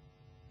wound.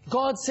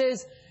 God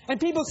says, and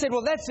people said,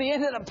 well, that's the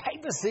end of the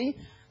papacy.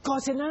 God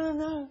said,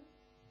 no.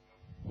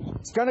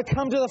 It's going to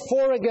come to the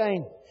fore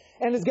again.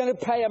 And it's going to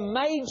play a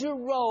major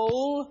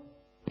role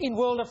in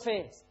world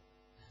affairs.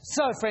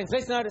 So, friends,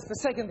 let's notice the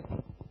second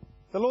thing.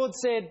 The Lord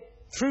said,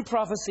 through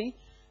prophecy,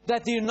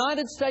 that the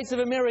United States of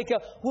America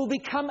will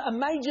become a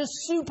major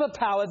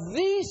superpower,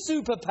 the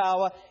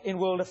superpower in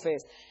world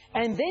affairs.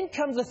 And then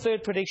comes the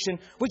third prediction,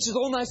 which is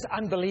almost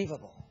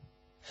unbelievable.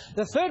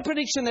 The third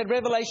prediction that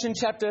Revelation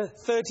chapter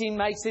 13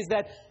 makes is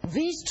that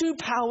these two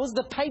powers,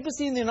 the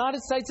papacy and the United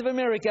States of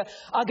America,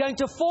 are going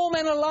to form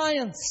an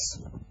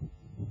alliance.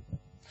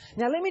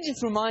 Now, let me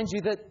just remind you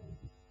that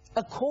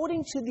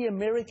according to the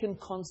American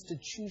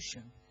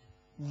Constitution,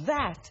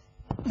 that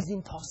is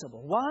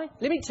impossible. Why?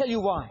 Let me tell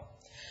you why.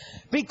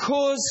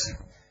 Because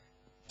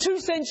 3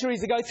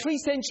 centuries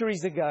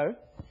ago,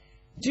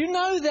 do you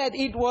know that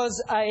it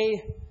was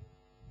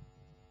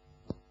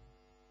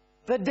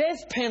the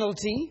death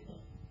penalty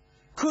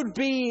could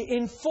be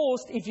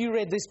enforced if you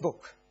read this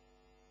book?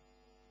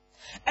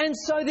 And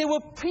so there were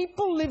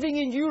people living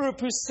in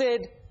Europe who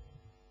said,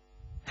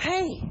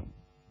 hey,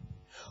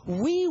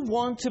 we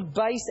want to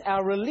base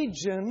our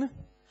religion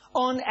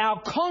on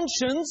our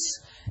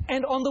conscience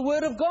and on the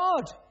Word of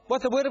God,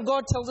 what the Word of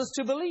God tells us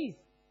to believe.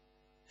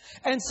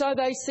 And so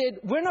they said,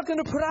 we're not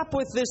going to put up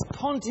with this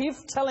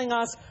pontiff telling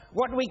us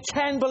what we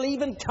can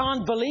believe and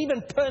can't believe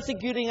and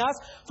persecuting us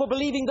for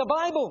believing the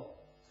Bible.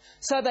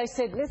 So they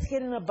said, let's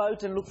get in a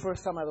boat and look for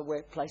some other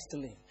place to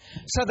live.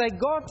 So they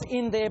got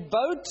in their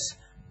boat,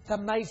 the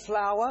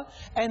Mayflower,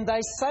 and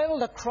they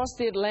sailed across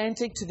the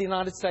Atlantic to the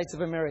United States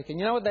of America. And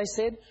you know what they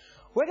said?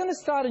 We're going to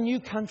start a new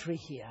country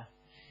here,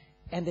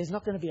 and there's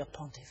not going to be a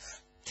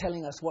pontiff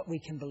telling us what we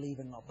can believe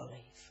and not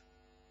believe.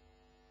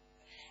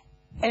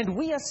 And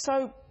we are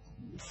so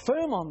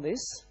firm on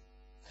this.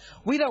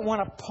 We don't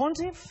want a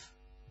pontiff,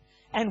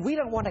 and we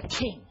don't want a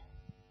king.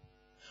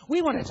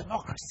 We want a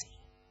democracy.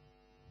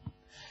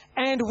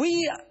 And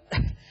we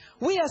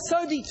are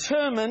so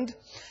determined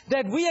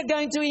that we are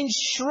going to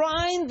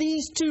enshrine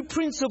these two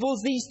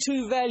principles, these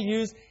two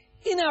values,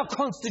 in our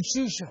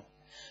Constitution,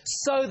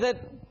 so that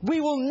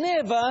we will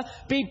never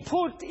be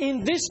put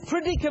in this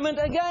predicament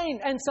again.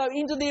 And so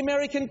into the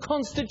American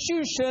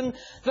Constitution,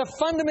 the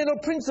fundamental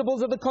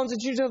principles of the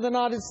Constitution of the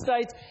United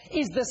States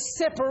is the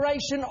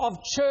separation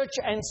of church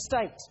and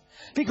state.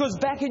 Because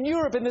back in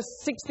Europe in the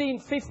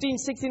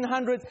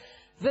 1600s,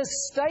 the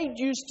state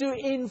used to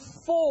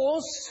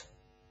enforce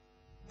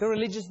the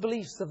religious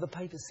beliefs of the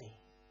papacy,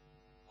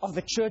 of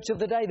the church of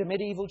the day, the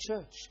medieval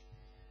church.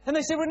 And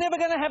they said, we're never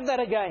going to have that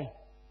again.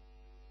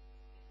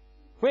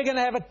 We're going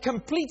to have a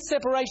complete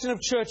separation of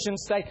church and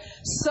state.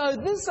 So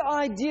this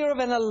idea of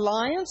an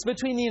alliance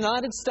between the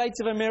United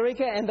States of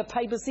America and the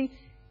papacy,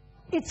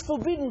 it's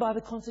forbidden by the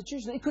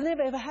Constitution. It could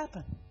never, ever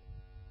happen.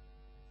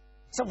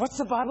 So what's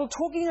the Bible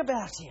talking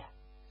about here?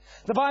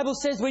 The Bible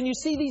says when you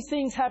see these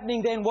things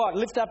happening, then what?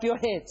 Lift up your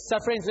heads. So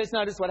friends, let's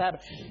notice what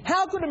happened.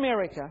 How could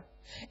America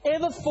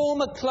ever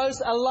form a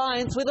close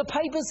alliance with the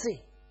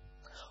papacy?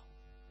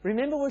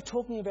 Remember, we're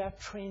talking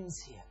about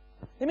trends here.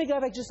 Let me go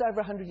back just over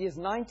 100 years,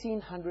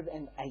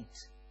 1908.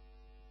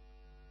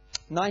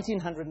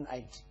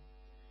 1908.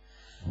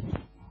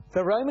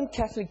 The Roman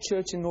Catholic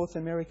Church in North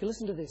America,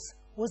 listen to this,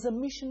 was a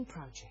mission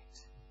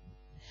project.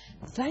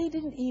 They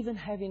didn't even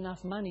have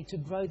enough money to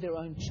grow their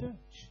own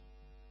church.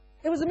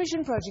 It was a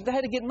mission project. They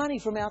had to get money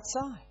from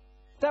outside.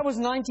 That was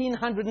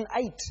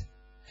 1908.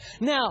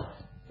 Now,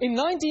 in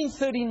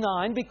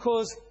 1939,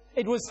 because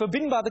it was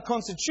forbidden by the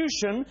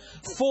Constitution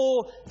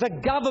for the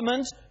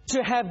government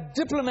to have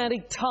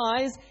diplomatic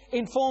ties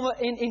in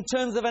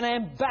terms of an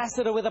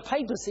ambassador with the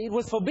papacy. It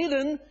was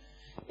forbidden.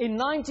 In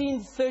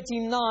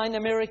 1939,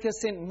 America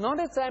sent not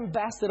its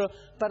ambassador,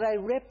 but a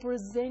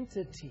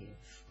representative.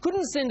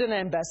 Couldn't send an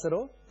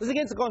ambassador. It was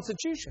against the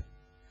Constitution.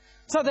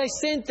 So they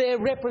sent their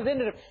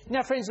representative.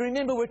 Now, friends,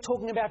 remember we're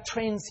talking about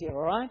trends here,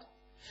 all right?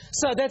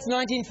 So that's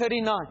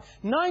 1939.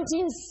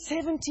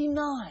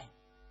 1979.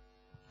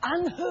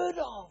 Unheard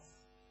of.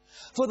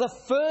 For the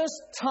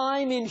first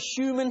time in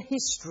human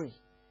history,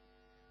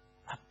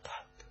 a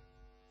pope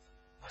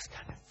was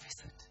going to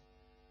visit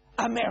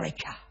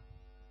America.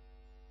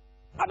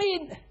 I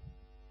mean,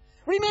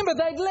 remember,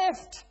 they'd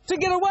left to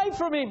get away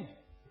from him.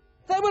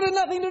 They wanted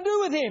nothing to do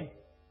with him.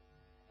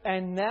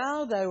 And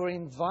now they were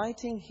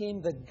inviting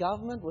him, the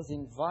government was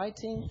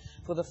inviting,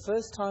 for the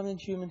first time in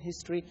human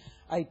history,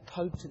 a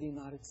pope to the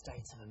United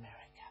States of America.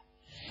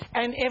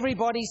 And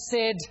everybody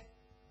said,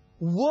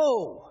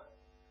 whoa!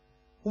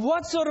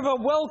 What sort of a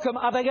welcome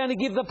are they going to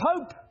give the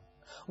Pope?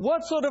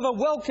 What sort of a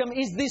welcome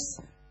is this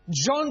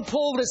John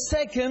Paul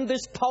II,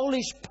 this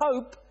Polish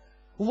Pope?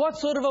 What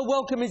sort of a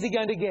welcome is he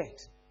going to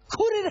get?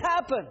 Could it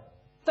happen?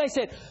 They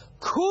said,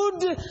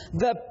 could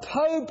the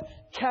Pope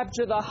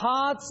capture the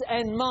hearts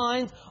and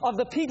minds of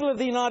the people of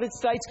the United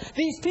States?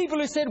 These people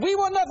who said, we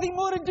want nothing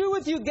more to do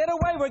with you. Get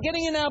away. We're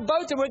getting in our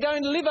boat and we're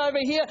going to live over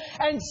here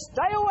and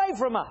stay away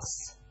from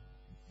us.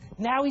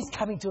 Now he's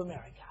coming to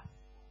America.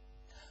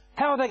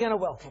 How are they going to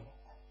welcome him?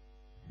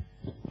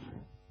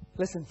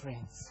 Listen,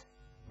 friends.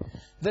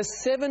 The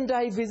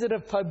 7-day visit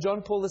of Pope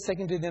John Paul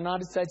II to the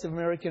United States of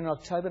America in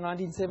October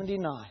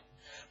 1979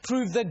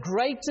 proved the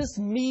greatest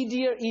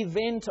media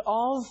event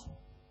of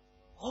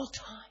all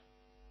time.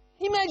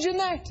 Imagine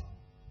that.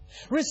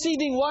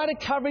 Receiving wider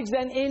coverage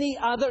than any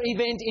other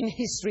event in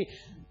history.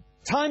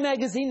 Time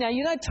magazine, now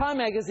you know Time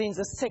magazine's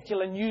a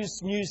secular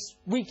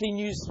weekly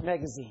news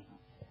magazine.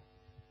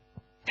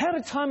 How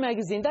did Time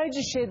magazine, they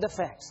just shared the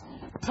facts.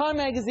 Time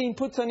magazine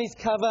puts on its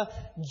cover,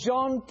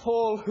 John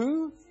Paul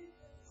who?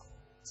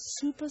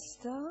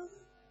 Superstar?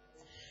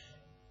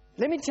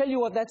 Let me tell you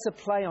what that's a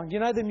play on. You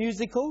know the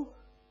musical,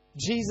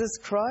 Jesus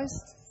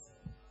Christ?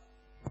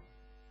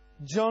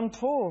 John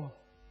Paul,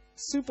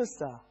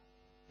 superstar.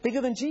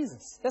 Bigger than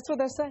Jesus. That's what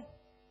they say.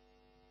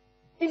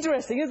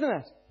 Interesting, isn't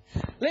it?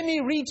 Let me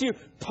read to you.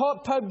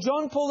 Pope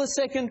John Paul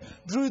II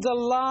drew the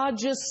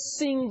largest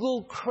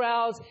single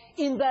crowds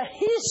in the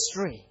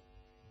history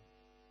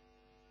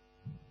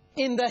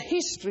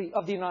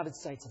of the United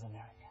States of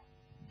America.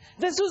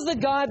 This was the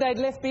guy they'd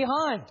left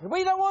behind.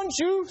 We don't want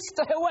you.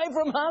 Stay away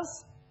from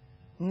us.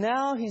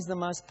 Now he's the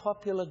most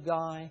popular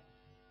guy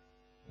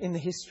in the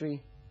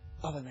history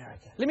of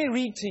America. Let me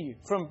read to you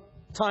from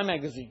Time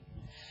magazine.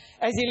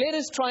 As he led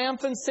his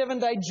triumphant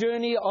 7-day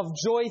journey of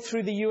joy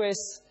through the U.S.,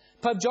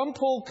 Pope John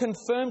Paul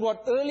confirmed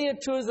what earlier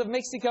tours of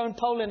Mexico and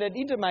Poland had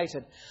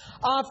intimated.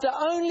 After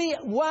only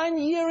 1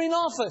 year in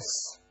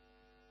office,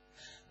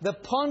 the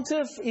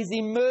pontiff is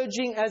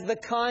emerging as the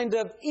kind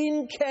of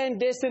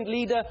incandescent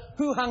leader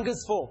who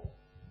hungers for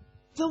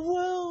the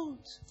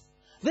world.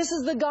 This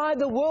is the guy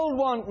the world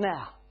wants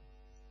now.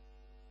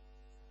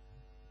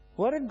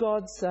 What did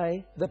God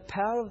say? The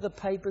power of the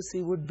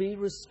papacy would be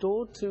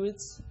restored to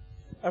its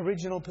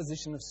original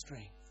position of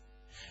strength.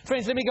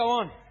 Friends, let me go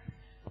on.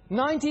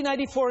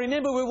 1984,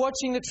 remember we're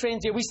watching the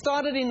trends here. We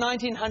started in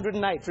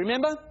 1908,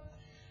 remember?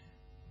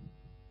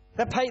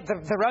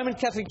 The Roman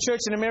Catholic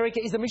Church in America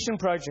is a mission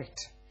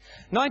project.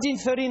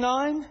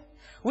 1939,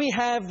 we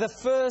have the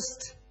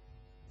first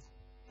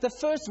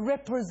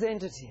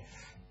representative.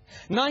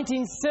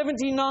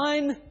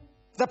 1979,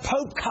 the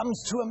Pope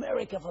comes to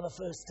America for the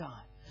first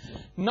time.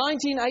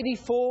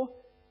 1984,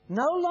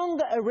 no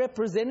longer a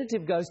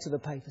representative goes to the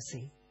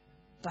papacy,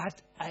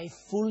 but a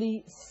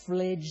fully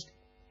fledged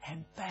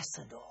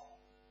ambassador.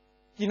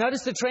 You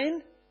notice the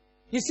trend?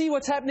 You see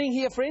what's happening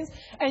here, friends?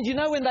 And you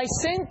know, when they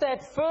sent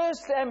that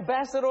first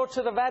ambassador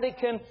to the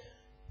Vatican,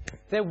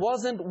 there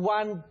wasn't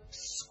one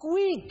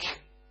squeak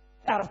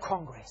out of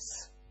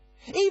Congress.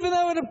 Even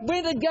though it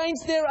went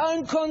against their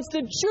own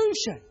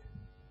constitution.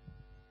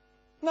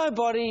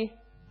 Nobody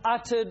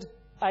uttered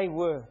a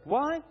word.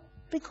 Why?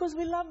 Because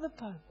we love the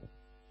Pope.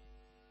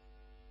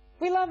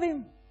 We love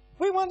him.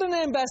 We want an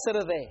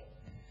ambassador there.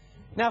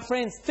 Now,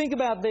 friends, think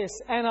about this.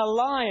 An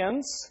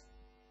alliance,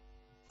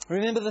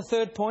 remember the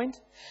third point?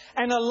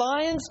 An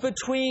alliance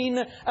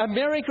between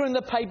America and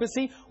the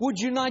papacy would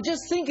unite.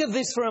 Just think of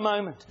this for a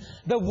moment.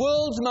 The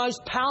world's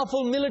most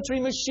powerful military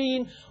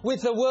machine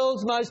with the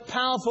world's most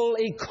powerful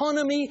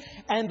economy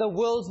and the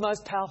world's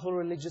most powerful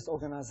religious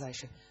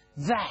organization.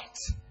 That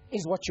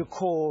is what you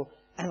call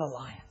an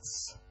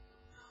alliance.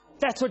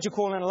 That's what you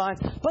call an alliance.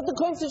 But the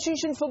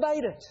Constitution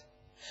forbade it.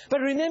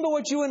 But remember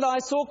what you and I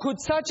saw. Could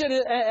such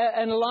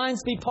an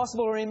alliance be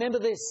possible? Remember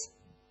this.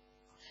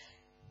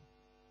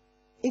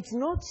 It's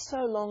not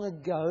so long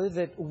ago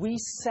that we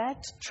sat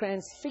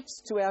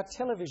transfixed to our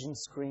television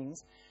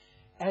screens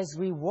as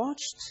we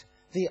watched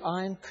the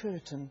Iron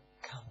Curtain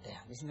come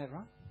down. Isn't that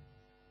right?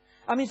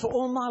 I mean, for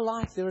all my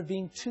life, there have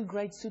been two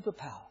great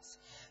superpowers.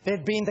 There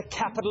had been the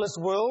capitalist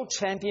world,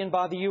 championed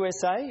by the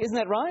USA. Isn't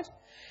that right?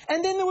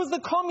 And then there was the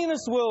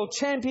communist world,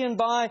 championed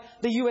by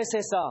the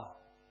USSR.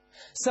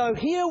 So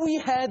here we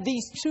had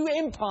these two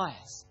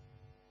empires.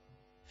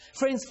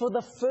 Friends, for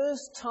the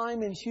first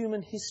time in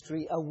human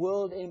history, a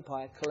world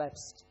empire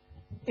collapsed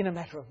in a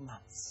matter of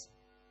months.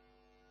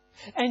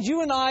 And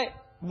you and I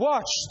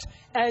watched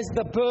as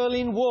the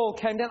Berlin Wall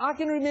came down. I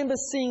can remember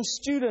seeing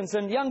students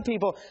and young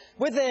people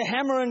with their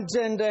hammer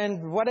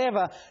and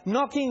whatever,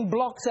 knocking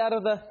blocks out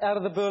of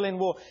the Berlin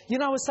Wall. You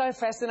know, I was so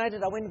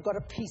fascinated, I went and got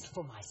a piece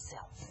for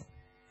myself.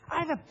 I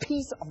have a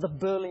piece of the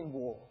Berlin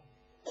Wall.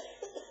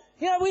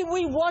 You know,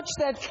 we watched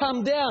that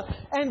come down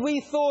and we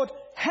thought,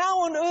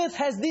 how on earth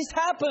has this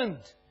happened?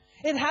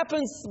 It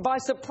happened by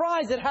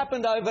surprise. It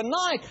happened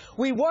overnight.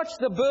 We watched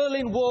the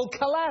Berlin Wall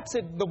collapse.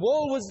 The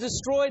wall was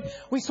destroyed.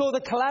 We saw the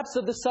collapse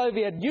of the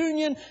Soviet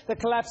Union, the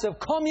collapse of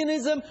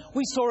communism.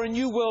 We saw a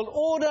new world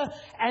order,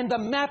 and the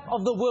map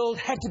of the world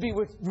had to be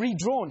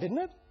redrawn, didn't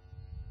it?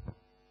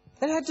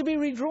 It had to be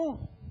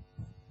redrawn.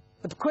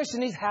 But the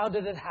question is, how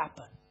did it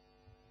happen?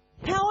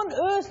 How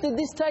on earth did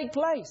this take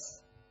place?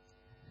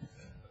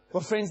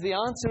 Well, friends, the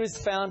answer is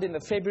found in the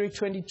February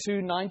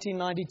 22,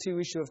 1992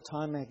 issue of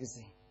Time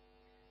magazine.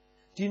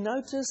 Do you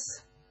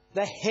notice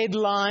the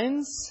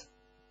headlines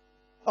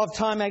of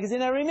Time magazine?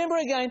 Now, remember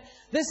again,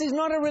 this is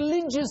not a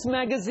religious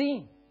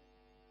magazine.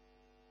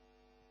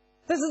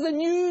 This is a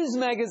news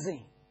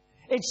magazine.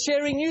 It's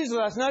sharing news with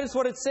us. Notice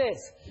what it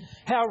says.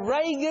 How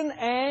Reagan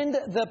and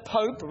the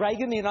Pope,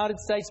 Reagan, the United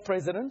States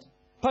President,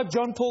 Pope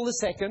John Paul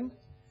II,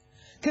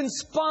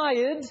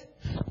 conspired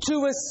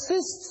to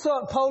assist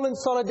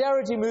Poland's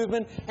solidarity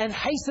movement and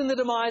hasten the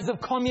demise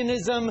of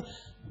communism.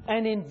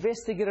 An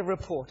investigative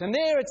report. And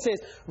there it says,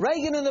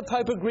 Reagan and the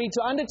Pope agreed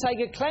to undertake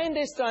a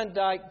clandestine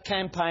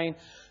campaign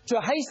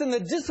to hasten the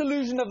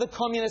dissolution of the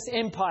communist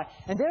empire.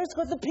 And there it's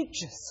got the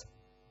pictures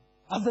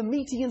of the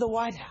meeting in the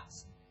White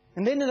House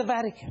and then in the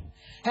Vatican.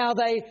 How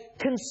they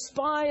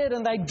conspired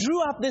and they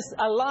drew up this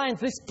alliance,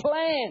 this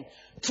plan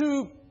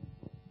to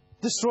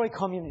destroy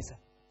communism,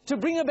 to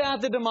bring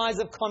about the demise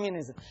of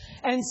communism.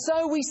 And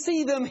so we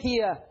see them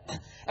here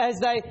as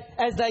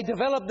they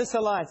develop this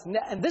alliance.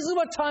 And this is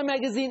what Time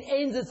Magazine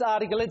ends its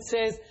article. It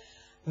says,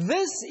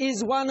 this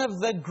is one of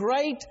the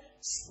great,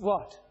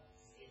 what?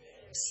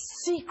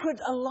 Secret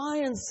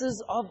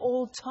alliances of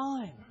all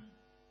time.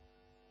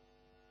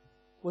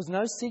 Was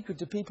no secret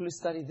to people who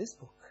study this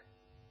book.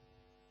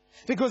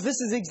 Because this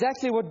is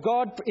exactly what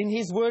God in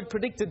His Word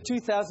predicted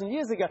 2,000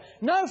 years ago.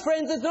 No,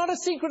 friends, it's not a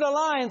secret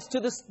alliance to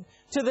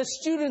the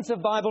students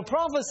of Bible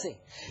prophecy.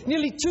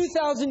 Nearly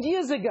 2,000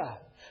 years ago,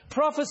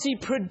 prophecy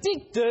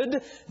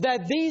predicted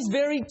that these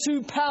very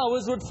two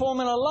powers would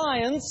form an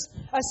alliance,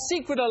 a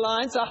secret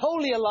alliance, a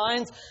holy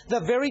alliance, the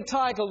very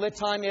title that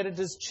Time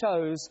editors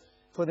chose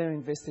for their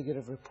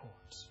investigative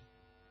report.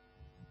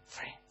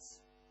 Friends,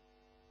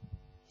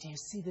 do you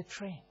see the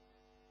trend?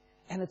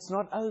 And it's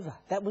not over.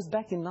 That was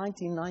back in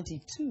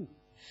 1992.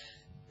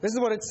 This is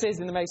what it says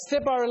in the mail.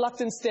 Step by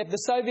reluctant step, the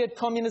Soviet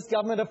Communist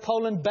government of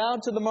Poland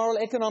bowed to the moral,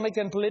 economic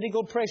and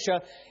political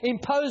pressure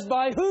imposed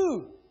by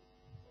who?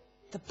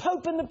 The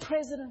Pope and the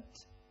President.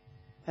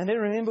 And then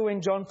remember when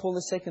John Paul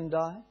II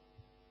died?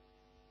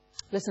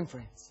 Listen,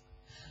 friends.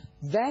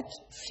 That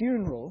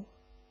funeral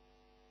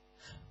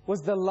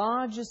was the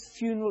largest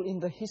funeral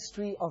in the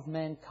history of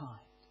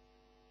mankind.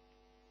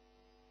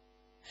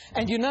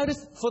 And you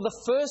notice, for the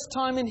first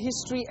time in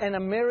history, an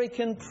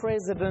American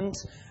president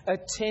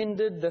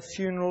attended the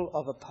funeral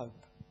of a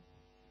pope.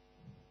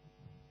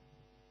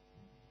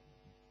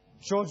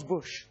 George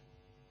Bush.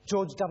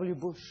 George W.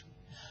 Bush.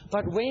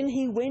 But when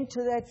he went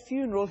to that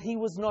funeral, he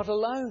was not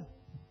alone.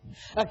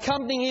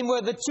 Accompanying him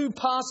were the two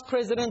past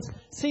presidents.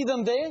 See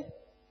them there?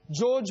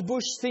 George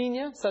Bush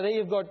Sr. So there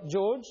you've got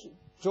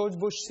George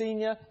Bush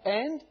Sr.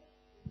 and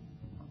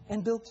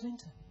Bill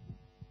Clinton.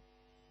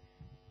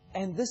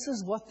 And this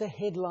is what the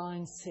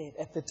headline said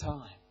at the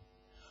time.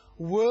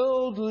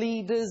 World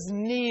leaders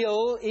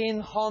kneel in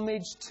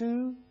homage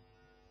to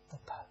the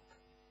Pope.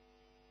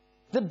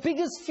 The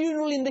biggest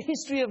funeral in the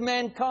history of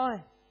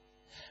mankind.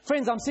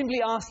 Friends, I'm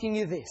simply asking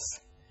you this.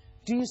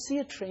 Do you see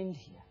a trend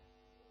here?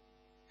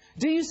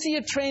 Do you see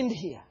a trend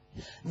here?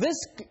 This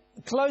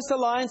close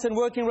alliance and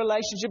working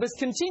relationship has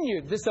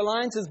continued. This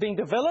alliance is being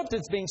developed,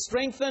 it's being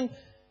strengthened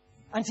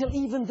until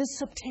even this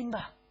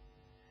September.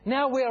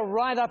 Now we are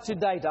right up to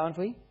date, aren't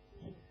we?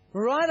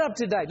 Right up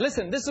to date.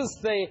 Listen, this is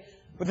the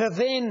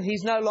then,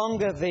 he's no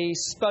longer the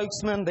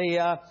spokesman,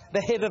 the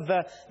head of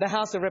the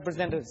House of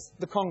Representatives,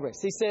 the Congress.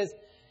 He says,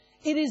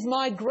 it is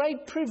my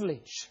great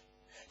privilege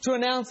to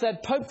announce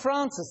that Pope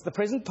Francis, the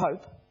present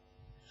Pope,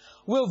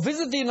 will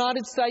visit the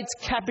United States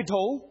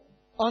Capitol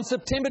on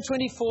September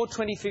 24,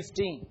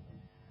 2015.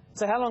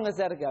 So how long is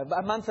that ago?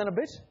 A month and a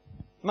bit?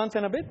 Month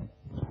and a bit?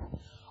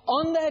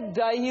 On that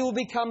day, he will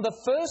become the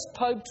first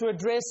Pope to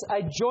address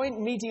a joint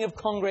meeting of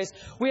Congress.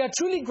 We are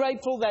truly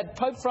grateful that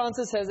Pope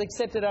Francis has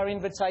accepted our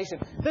invitation.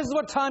 This is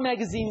what Time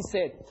Magazine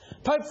said.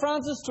 Pope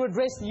Francis to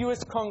address the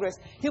U.S. Congress.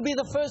 He'll be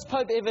the first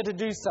Pope ever to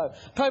do so.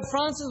 Pope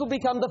Francis will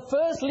become the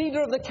first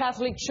leader of the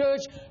Catholic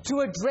Church to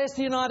address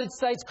the United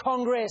States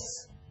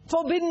Congress,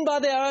 forbidden by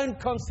their own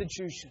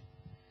constitution.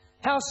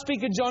 House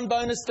Speaker John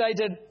Boehner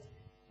stated,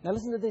 now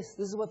listen to this.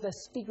 This is what the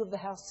Speaker of the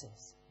House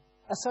says,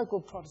 a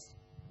so-called Protestant.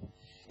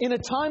 In a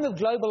time of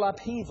global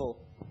upheaval,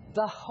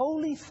 the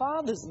Holy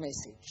Father's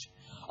message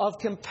of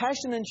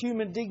compassion and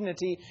human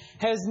dignity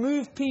has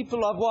moved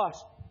people of what?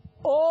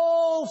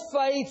 All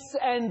faiths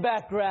and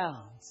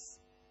backgrounds.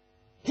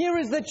 Here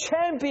is the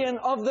champion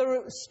of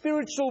the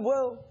spiritual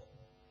world.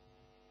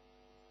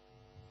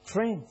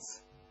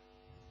 Friends,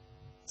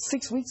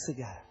 6 weeks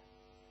ago,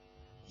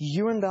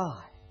 you and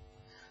I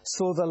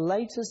saw the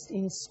latest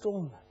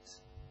installment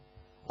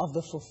of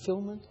the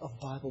fulfillment of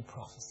Bible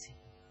prophecy.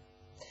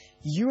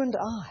 You and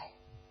I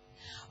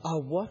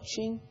are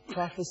watching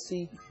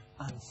prophecy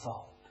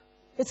unfold.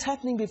 It's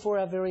happening before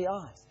our very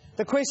eyes.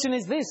 The question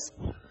is this.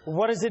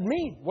 What does it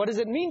mean? What does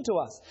it mean to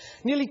us?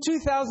 Nearly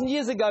 2,000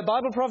 years ago,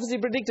 Bible prophecy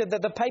predicted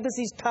that the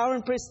papacy's power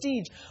and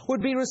prestige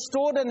would be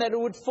restored and that it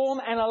would form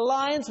an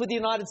alliance with the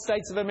United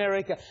States of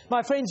America.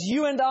 My friends,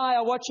 you and I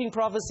are watching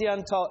prophecy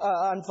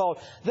unfold.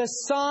 The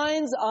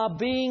signs are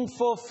being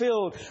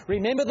fulfilled.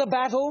 Remember the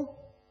battle?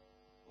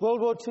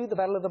 World War II, the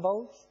Battle of the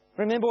Bulge?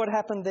 Remember what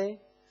happened there?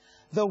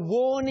 The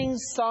warning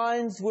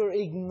signs were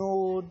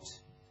ignored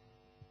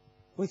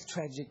with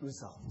tragic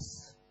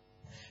results.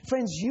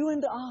 Friends, you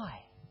and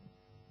I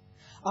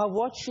are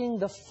watching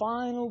the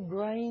final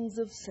grains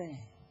of sand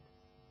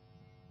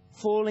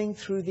falling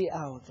through the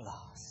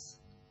hourglass.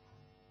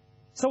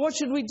 So what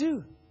should we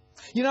do?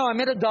 You know, I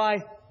met a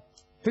guy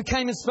who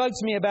came and spoke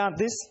to me about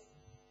this.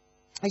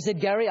 He said,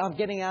 Gary, I'm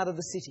getting out of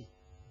the city.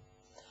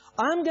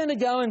 I'm going to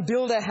go and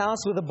build a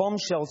house with a bomb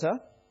shelter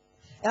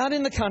out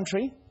in the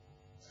country,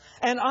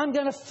 and I'm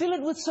going to fill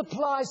it with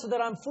supplies so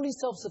that I'm fully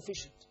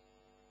self-sufficient.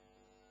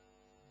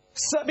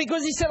 So,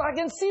 because he said, I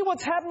can see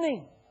what's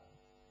happening.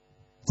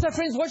 So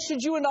friends, what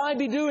should you and I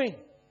be doing?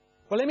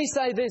 Well, let me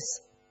say this.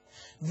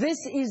 This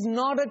is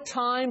not a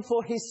time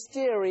for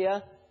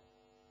hysteria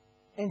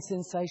and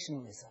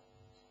sensationalism.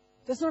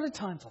 There's not a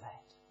time for that.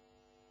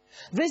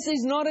 This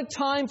is not a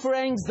time for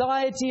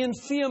anxiety and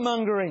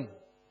fear-mongering.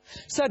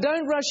 So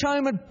don't rush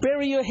home and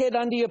bury your head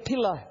under your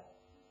pillow.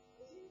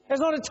 There's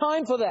not a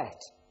time for that.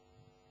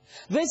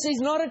 This is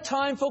not a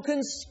time for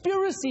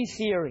conspiracy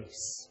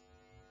theories.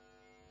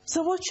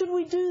 So what should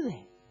we do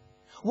then?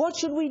 What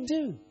should we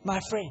do, my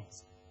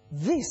friends?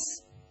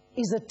 This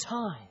is a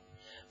time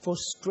for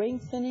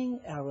strengthening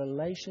our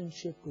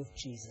relationship with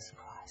Jesus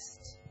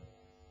Christ.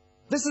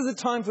 This is a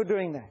time for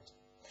doing that.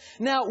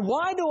 Now,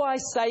 why do I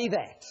say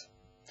that?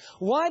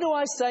 Why do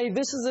I say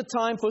this is a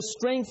time for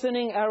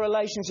strengthening our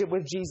relationship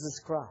with Jesus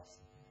Christ?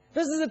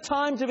 This is a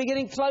time to be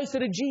getting closer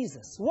to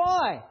Jesus.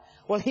 Why?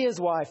 Well, here's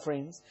why,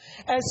 friends.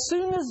 As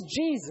soon as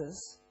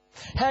Jesus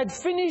had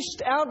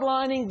finished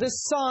outlining the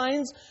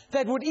signs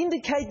that would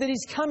indicate that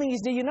His coming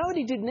is near, you know what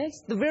He did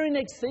next? The very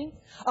next thing?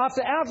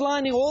 After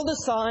outlining all the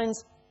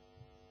signs,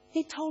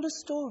 He told a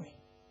story.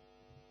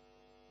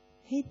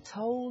 He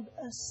told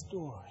a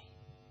story.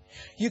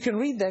 You can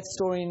read that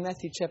story in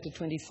Matthew chapter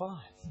 25.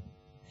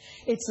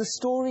 It's the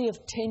story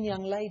of 10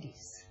 young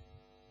ladies.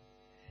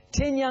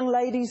 10 young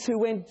ladies who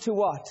went to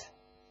what?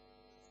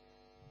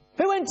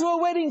 Who went to a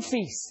wedding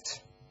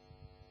feast.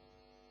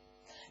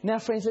 Now,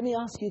 friends, let me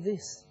ask you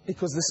this,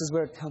 because this is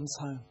where it comes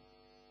home.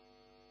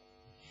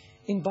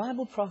 In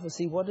Bible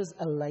prophecy, what does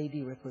a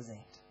lady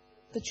represent?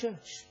 The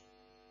church.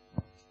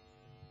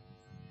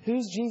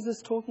 Who's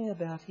Jesus talking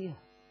about here?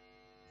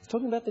 He's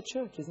talking about the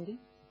church, isn't He?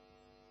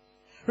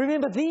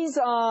 Remember, these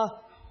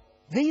are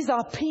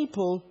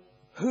people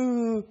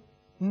who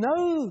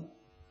know,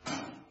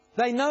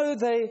 they know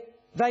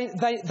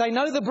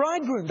the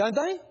bridegroom, don't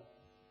they?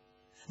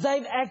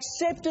 They've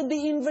accepted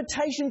the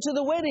invitation to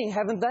the wedding,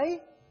 haven't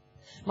they?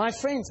 My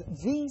friends,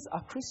 these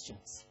are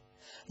Christians.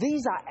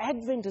 These are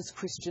Adventist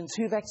Christians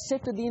who've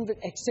accepted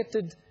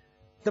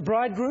the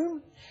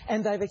bridegroom,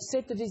 and they've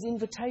accepted his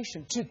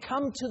invitation to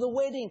come to the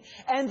wedding,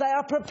 and they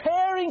are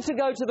preparing to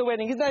go to the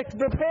wedding. They're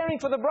preparing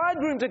for the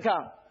bridegroom to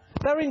come.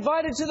 They're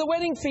invited to the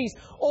wedding feast.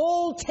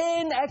 All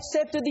 10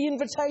 accepted the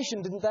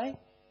invitation, didn't they?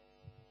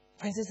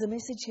 Friends, there's a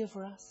message here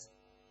for us.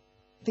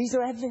 These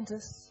are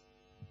Adventists.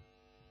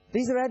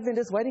 These are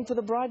Adventists waiting for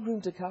the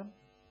bridegroom to come.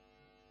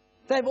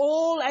 They've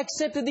all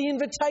accepted the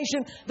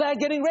invitation. They're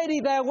getting ready.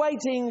 They're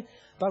waiting.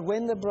 But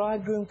when the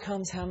bridegroom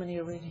comes, how many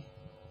are ready?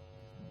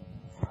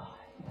 5.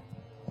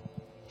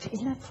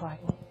 Isn't that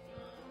frightening?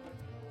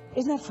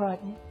 Isn't that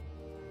frightening?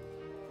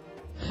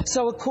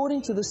 So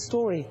according to the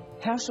story,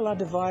 how shall I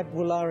divide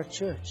Woollahra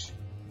Church?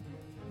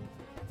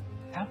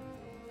 How?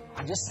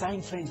 I'm just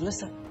saying, friends,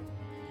 listen.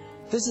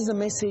 This is a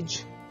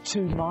message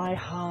to my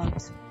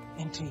heart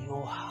and to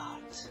your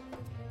heart.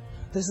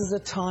 This is a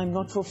time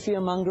not for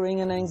fear-mongering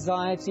and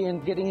anxiety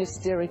and getting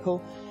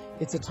hysterical.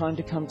 It's a time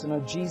to come to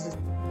know Jesus.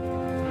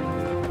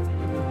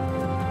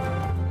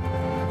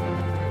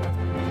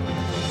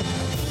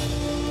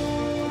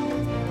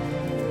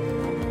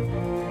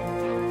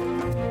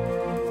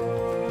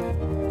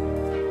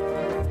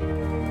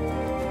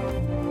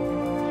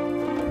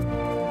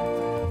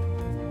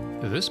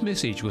 This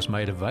message was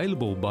made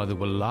available by the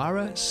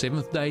Woollahra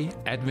Seventh-day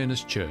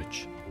Adventist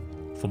Church.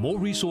 For more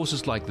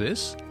resources like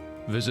this,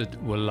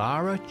 visit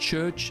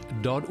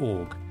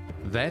woollahra.church.org.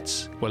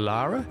 That's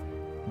Woollahra,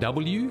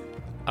 WOOLLAHRA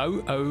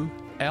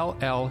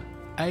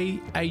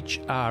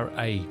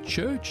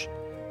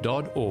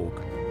church.org.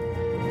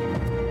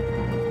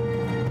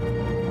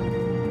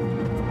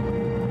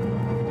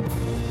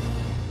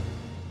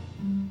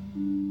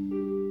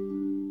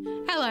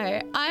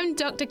 Hello, I'm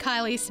Dr.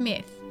 Kylie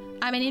Smith.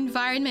 I'm an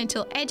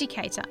environmental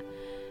educator.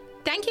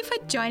 Thank you for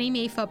joining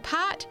me for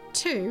part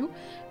 2,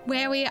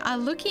 where we are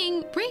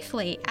looking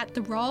briefly at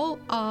the role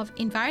of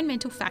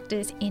environmental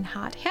factors in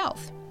heart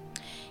health.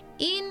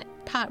 In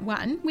part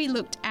 1, we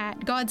looked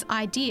at God's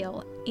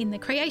ideal in the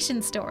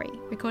creation story,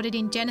 recorded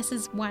in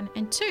Genesis 1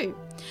 and 2.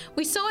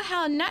 We saw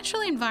how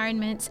natural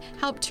environments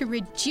help to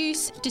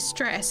reduce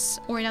distress,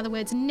 or in other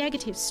words,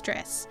 negative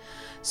stress.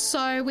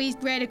 So we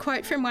read a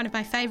quote from one of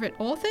my favourite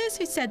authors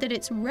who said that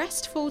it's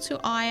restful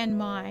to eye and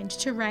mind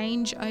to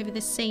range over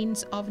the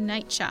scenes of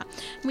nature.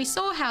 And we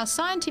saw how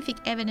scientific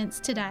evidence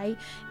today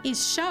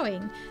is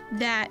showing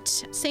that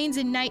scenes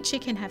in nature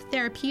can have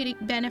therapeutic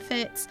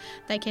benefits,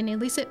 they can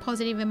elicit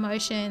positive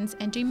emotions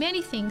and do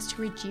many things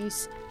to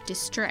reduce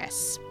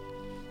distress.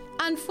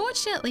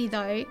 Unfortunately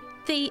though,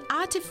 The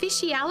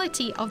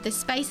artificiality of the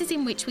spaces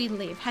in which we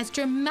live has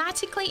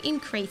dramatically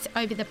increased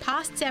over the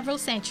past several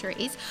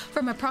centuries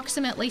from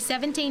approximately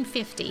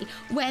 1750,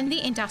 when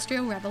the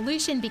Industrial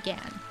Revolution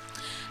began.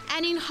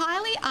 And in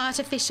highly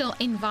artificial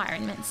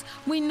environments,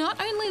 we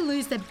not only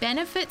lose the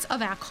benefits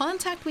of our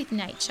contact with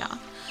nature,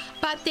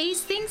 but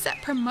these things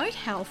that promote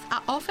health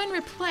are often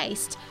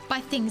replaced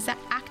by things that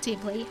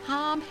actively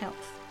harm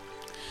health.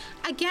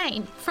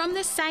 Again, from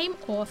the same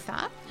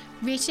author,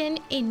 written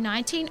in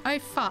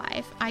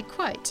 1905, I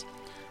quote,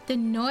 "The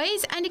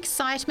noise and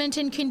excitement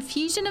and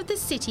confusion of the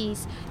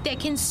cities, their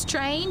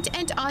constrained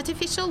and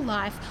artificial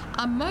life,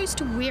 are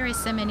most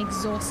wearisome and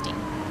exhausting.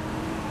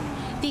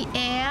 The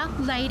air,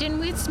 laden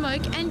with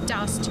smoke and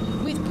dust,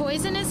 with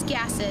poisonous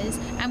gases,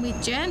 and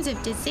with germs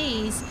of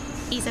disease,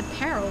 is a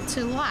peril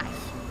to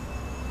life."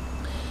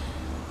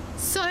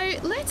 So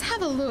let's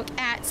have a look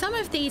at some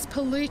of these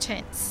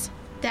pollutants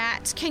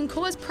that can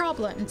cause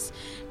problems.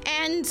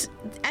 And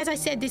as I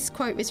said, this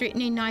quote was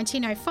written in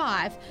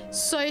 1905.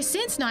 So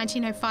since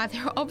 1905,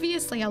 there are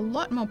obviously a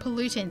lot more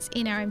pollutants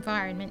in our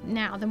environment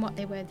now than what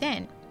there were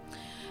then.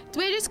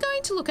 We're just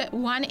going to look at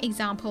one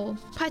example,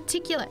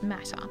 particulate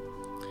matter.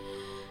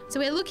 So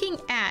we're looking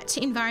at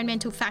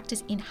environmental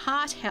factors in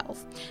heart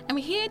health, and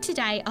we hear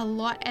today a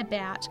lot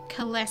about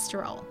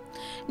cholesterol.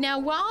 Now,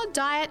 while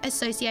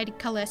diet-associated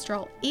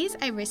cholesterol is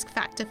a risk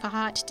factor for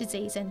heart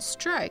disease and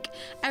stroke,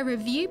 a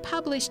review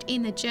published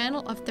in the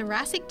Journal of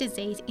Thoracic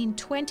Disease in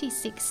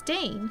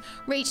 2016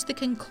 reached the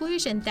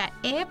conclusion that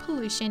air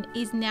pollution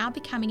is now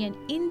becoming an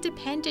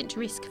independent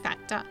risk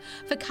factor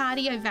for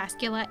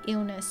cardiovascular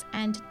illness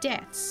and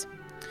deaths.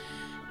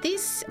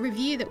 This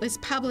review that was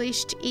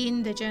published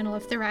in the Journal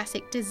of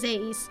Thoracic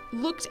Disease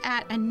looked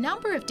at a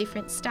number of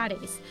different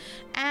studies,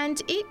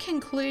 and it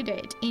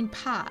concluded in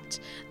part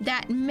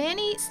that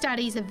many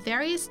studies of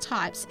various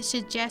types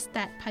suggest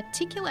that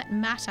particulate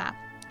matter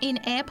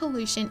in air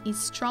pollution is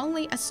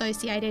strongly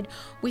associated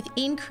with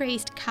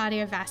increased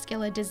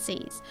cardiovascular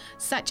disease,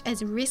 such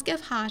as risk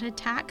of heart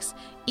attacks,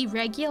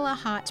 irregular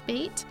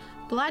heartbeat,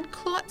 blood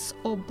clots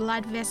or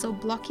blood vessel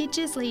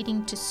blockages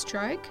leading to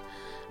stroke,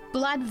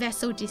 blood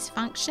vessel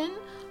dysfunction,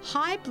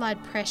 high blood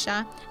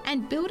pressure,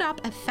 and build-up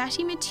of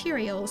fatty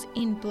materials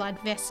in blood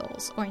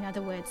vessels, or in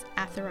other words,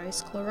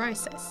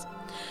 atherosclerosis.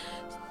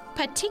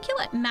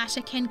 Particulate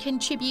matter can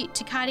contribute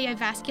to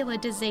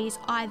cardiovascular disease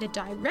either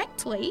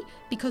directly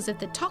because of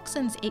the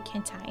toxins it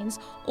contains,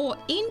 or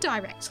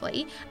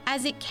indirectly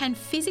as it can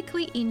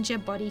physically injure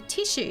body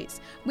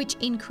tissues, which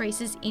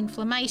increases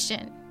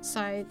inflammation.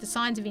 So the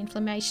signs of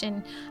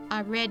inflammation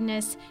are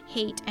redness,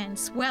 heat, and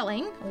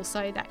swelling.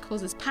 Also, that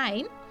causes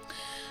pain.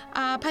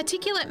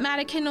 Particulate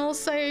matter can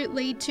also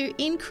lead to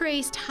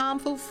increased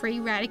harmful free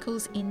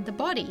radicals in the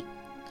body.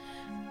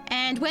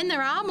 And when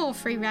there are more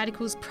free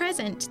radicals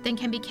present than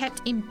can be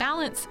kept in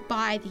balance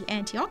by the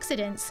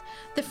antioxidants,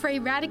 the free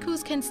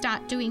radicals can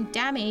start doing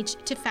damage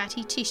to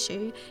fatty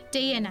tissue,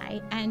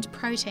 DNA, and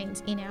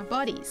proteins in our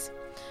bodies.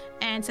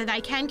 And so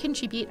they can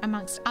contribute,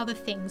 amongst other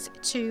things,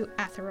 to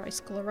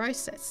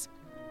atherosclerosis.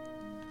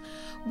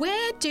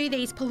 Where do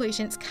these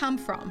pollutants come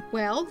from?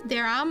 Well,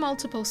 there are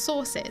multiple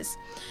sources.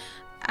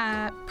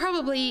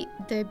 Probably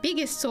the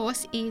biggest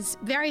source is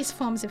various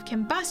forms of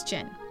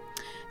combustion.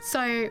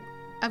 So,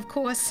 of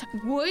course,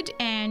 wood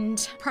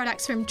and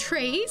products from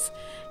trees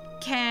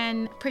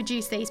can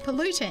produce these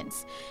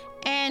pollutants.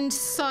 And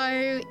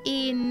so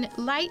in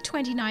late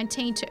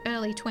 2019 to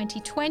early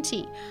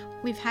 2020,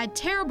 we've had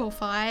terrible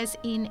fires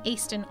in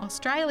eastern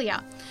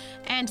Australia,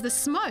 and the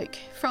smoke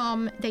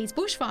from these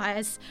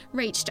bushfires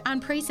reached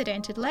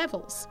unprecedented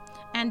levels.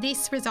 And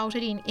this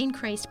resulted in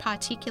increased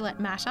particulate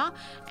matter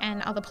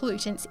and other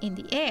pollutants in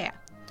the air.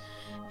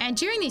 And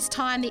during this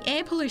time, the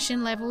air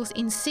pollution levels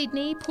in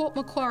Sydney, Port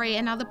Macquarie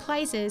and other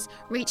places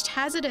reached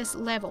hazardous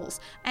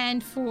levels.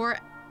 And for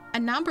a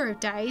number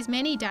of days,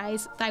 many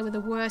days, they were the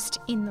worst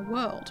in the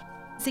world.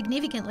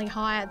 Significantly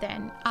higher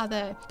than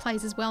other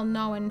places well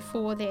known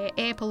for their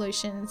air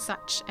pollution,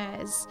 such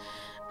as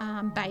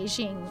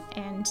Beijing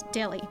and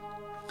Delhi.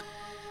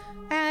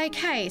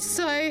 Okay,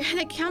 so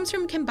it comes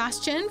from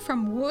combustion,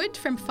 from wood,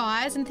 from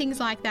fires and things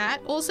like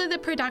that. Also the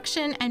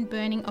production and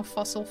burning of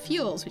fossil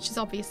fuels, which is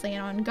obviously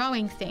an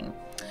ongoing thing.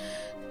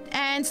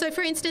 And so,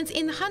 for instance,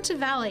 in the Hunter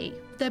Valley,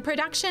 the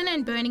production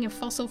and burning of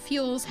fossil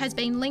fuels has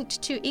been linked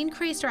to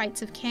increased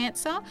rates of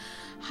cancer,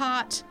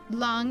 heart,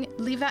 lung,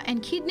 liver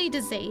and kidney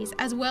disease,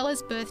 as well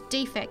as birth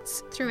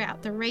defects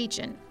throughout the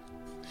region.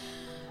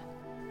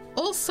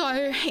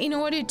 Also, in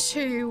order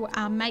to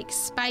make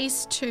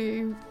space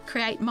to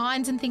create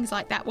mines and things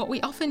like that, what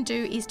we often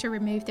do is to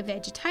remove the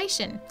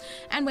vegetation.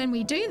 And when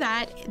we do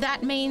that,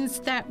 that means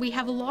that we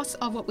have a loss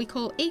of what we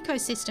call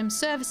ecosystem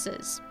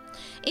services.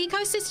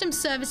 Ecosystem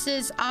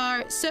services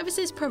are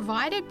services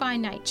provided by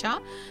nature,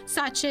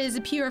 such as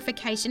the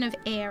purification of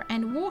air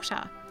and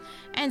water.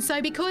 And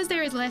so because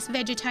there is less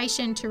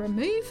vegetation to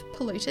remove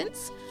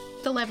pollutants,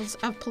 the levels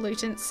of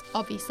pollutants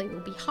obviously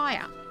will be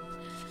higher.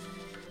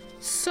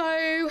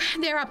 So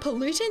there are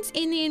pollutants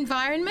in the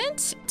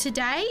environment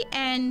today,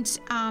 and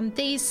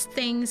these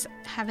things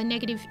have a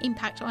negative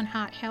impact on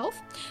heart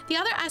health. The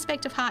other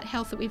aspect of heart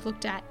health that we've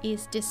looked at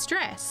is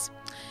distress.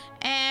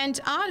 And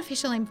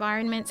artificial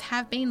environments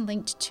have been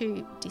linked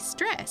to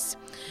distress.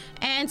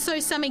 And so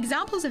some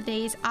examples of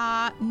these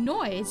are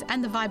noise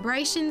and the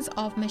vibrations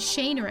of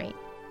machinery.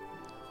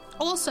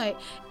 Also,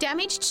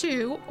 damage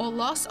to or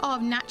loss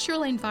of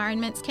natural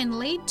environments can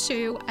lead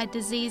to a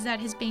disease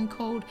that has been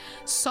called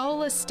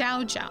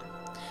solastalgia.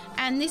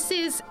 And this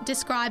is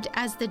described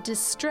as the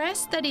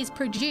distress that is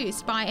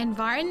produced by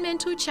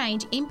environmental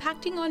change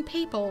impacting on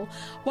people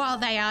while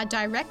they are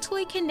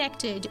directly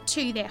connected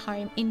to their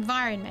home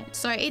environment.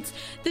 So it's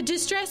the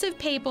distress of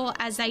people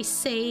as they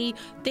see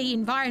the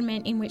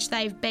environment in which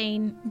they've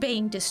been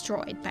being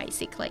destroyed,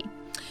 basically.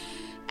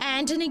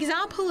 And an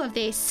example of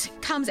this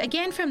comes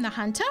again from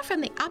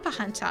the Upper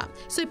Hunter.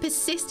 So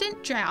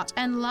persistent drought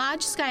and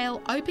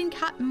large-scale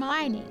open-cut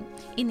mining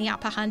in the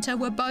Upper Hunter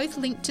were both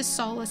linked to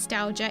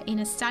solastalgia in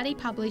a study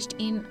published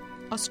in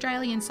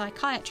Australian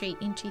Psychiatry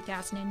in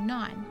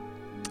 2009.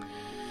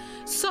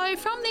 So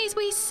from these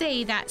we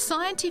see that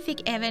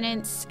scientific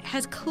evidence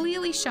has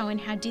clearly shown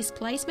how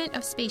displacement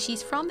of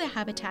species from their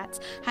habitats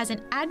has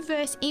an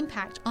adverse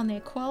impact on their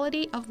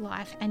quality of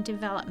life and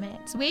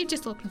development. So we've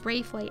just looked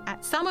briefly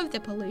at some of the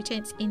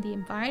pollutants in the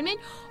environment,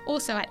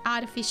 also at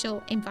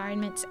artificial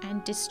environments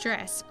and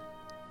distress.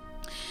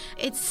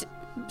 It's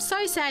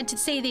so sad to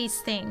see these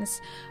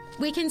things.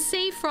 We can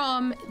see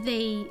from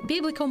the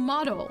biblical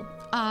model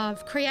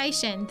of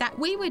creation that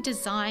we were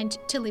designed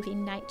to live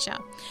in nature.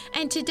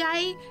 And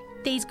today,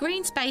 these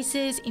green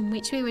spaces in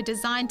which we were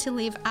designed to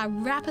live are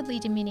rapidly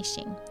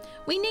diminishing.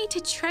 We need to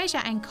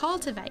treasure and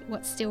cultivate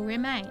what still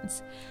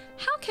remains.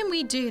 How can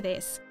we do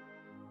this?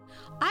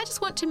 I just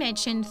want to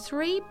mention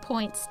 3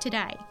 points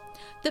today.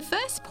 The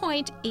first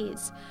point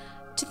is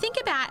to think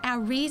about our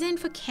reason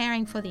for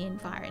caring for the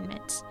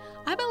environment.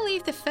 I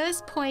believe the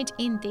first point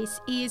in this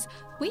is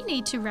we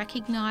need to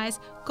recognise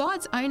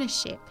God's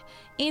ownership.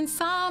 In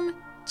Psalm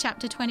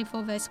chapter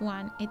 24 verse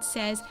 1, it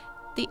says,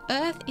 "The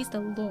earth is the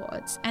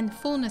Lord's and the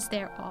fullness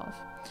thereof."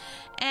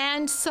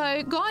 And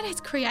so God has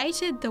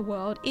created the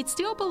world. It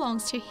still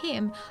belongs to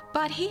Him,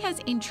 but He has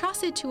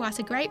entrusted to us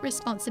a great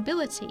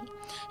responsibility.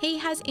 He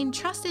has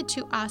entrusted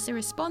to us a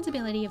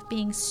responsibility of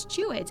being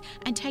stewards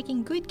and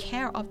taking good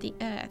care of the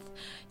earth.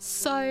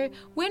 So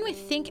when we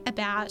think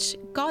about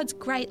God's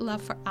great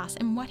love for us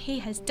and what He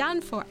has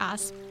done for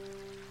us,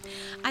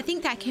 I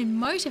think that can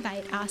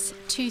motivate us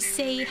to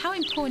see how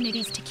important it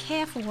is to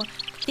care for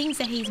things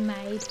that He's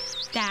made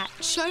that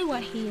show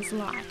what He is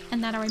like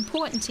and that are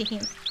important to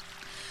Him.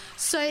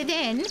 So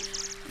then,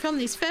 from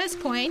this first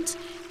point,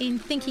 in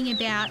thinking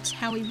about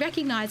how we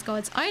recognise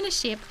God's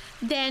ownership,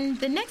 then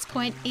the next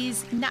point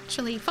is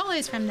naturally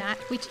follows from that,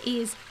 which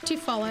is to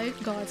follow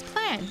God's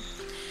plan.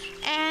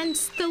 And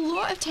the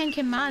law of 10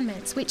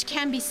 commandments, which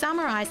can be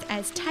summarised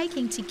as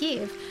taking to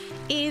give,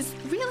 is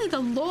really the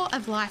law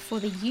of life for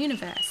the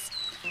universe.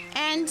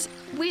 And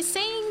we're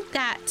seeing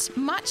that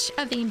much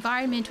of the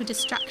environmental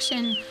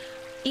destruction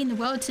in the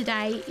world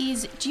today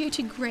is due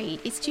to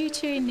greed. It's due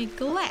to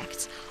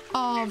neglect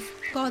of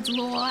God's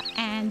law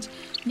and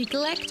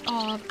neglect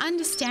of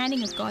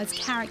understanding of God's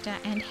character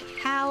and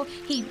how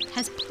He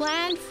has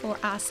planned for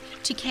us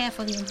to care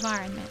for the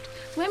environment.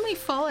 When we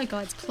follow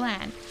God's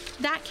plan,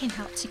 that can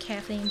help to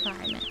care for the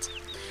environment.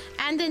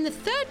 And then the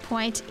third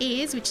point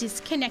is, which is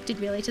connected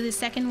really to the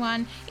second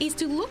one, is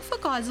to look for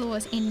God's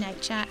laws in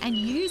nature and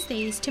use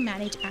these to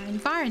manage our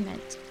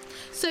environment.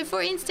 So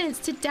for instance,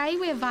 today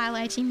we're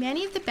violating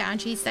many of the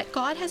boundaries that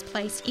God has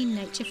placed in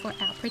nature for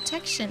our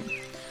protection.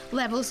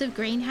 Levels of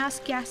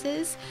greenhouse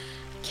gases,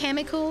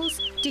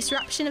 chemicals,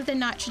 disruption of the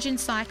nitrogen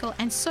cycle,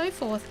 and so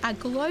forth are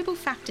global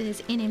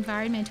factors in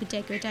environmental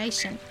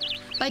degradation.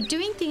 By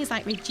doing things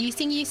like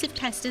reducing use of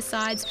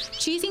pesticides,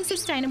 choosing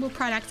sustainable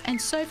products,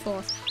 and so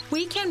forth,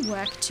 we can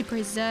work to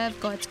preserve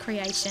God's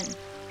creation.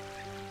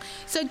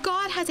 So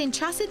God has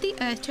entrusted the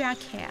earth to our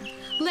care.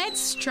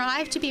 Let's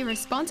strive to be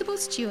responsible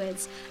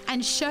stewards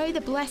and show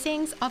the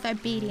blessings of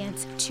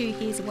obedience to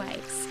His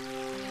ways.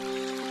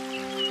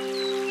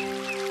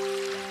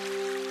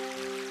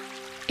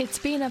 It's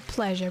been a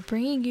pleasure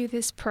bringing you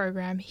this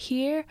program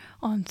here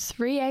on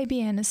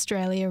 3ABN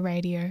Australia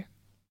Radio.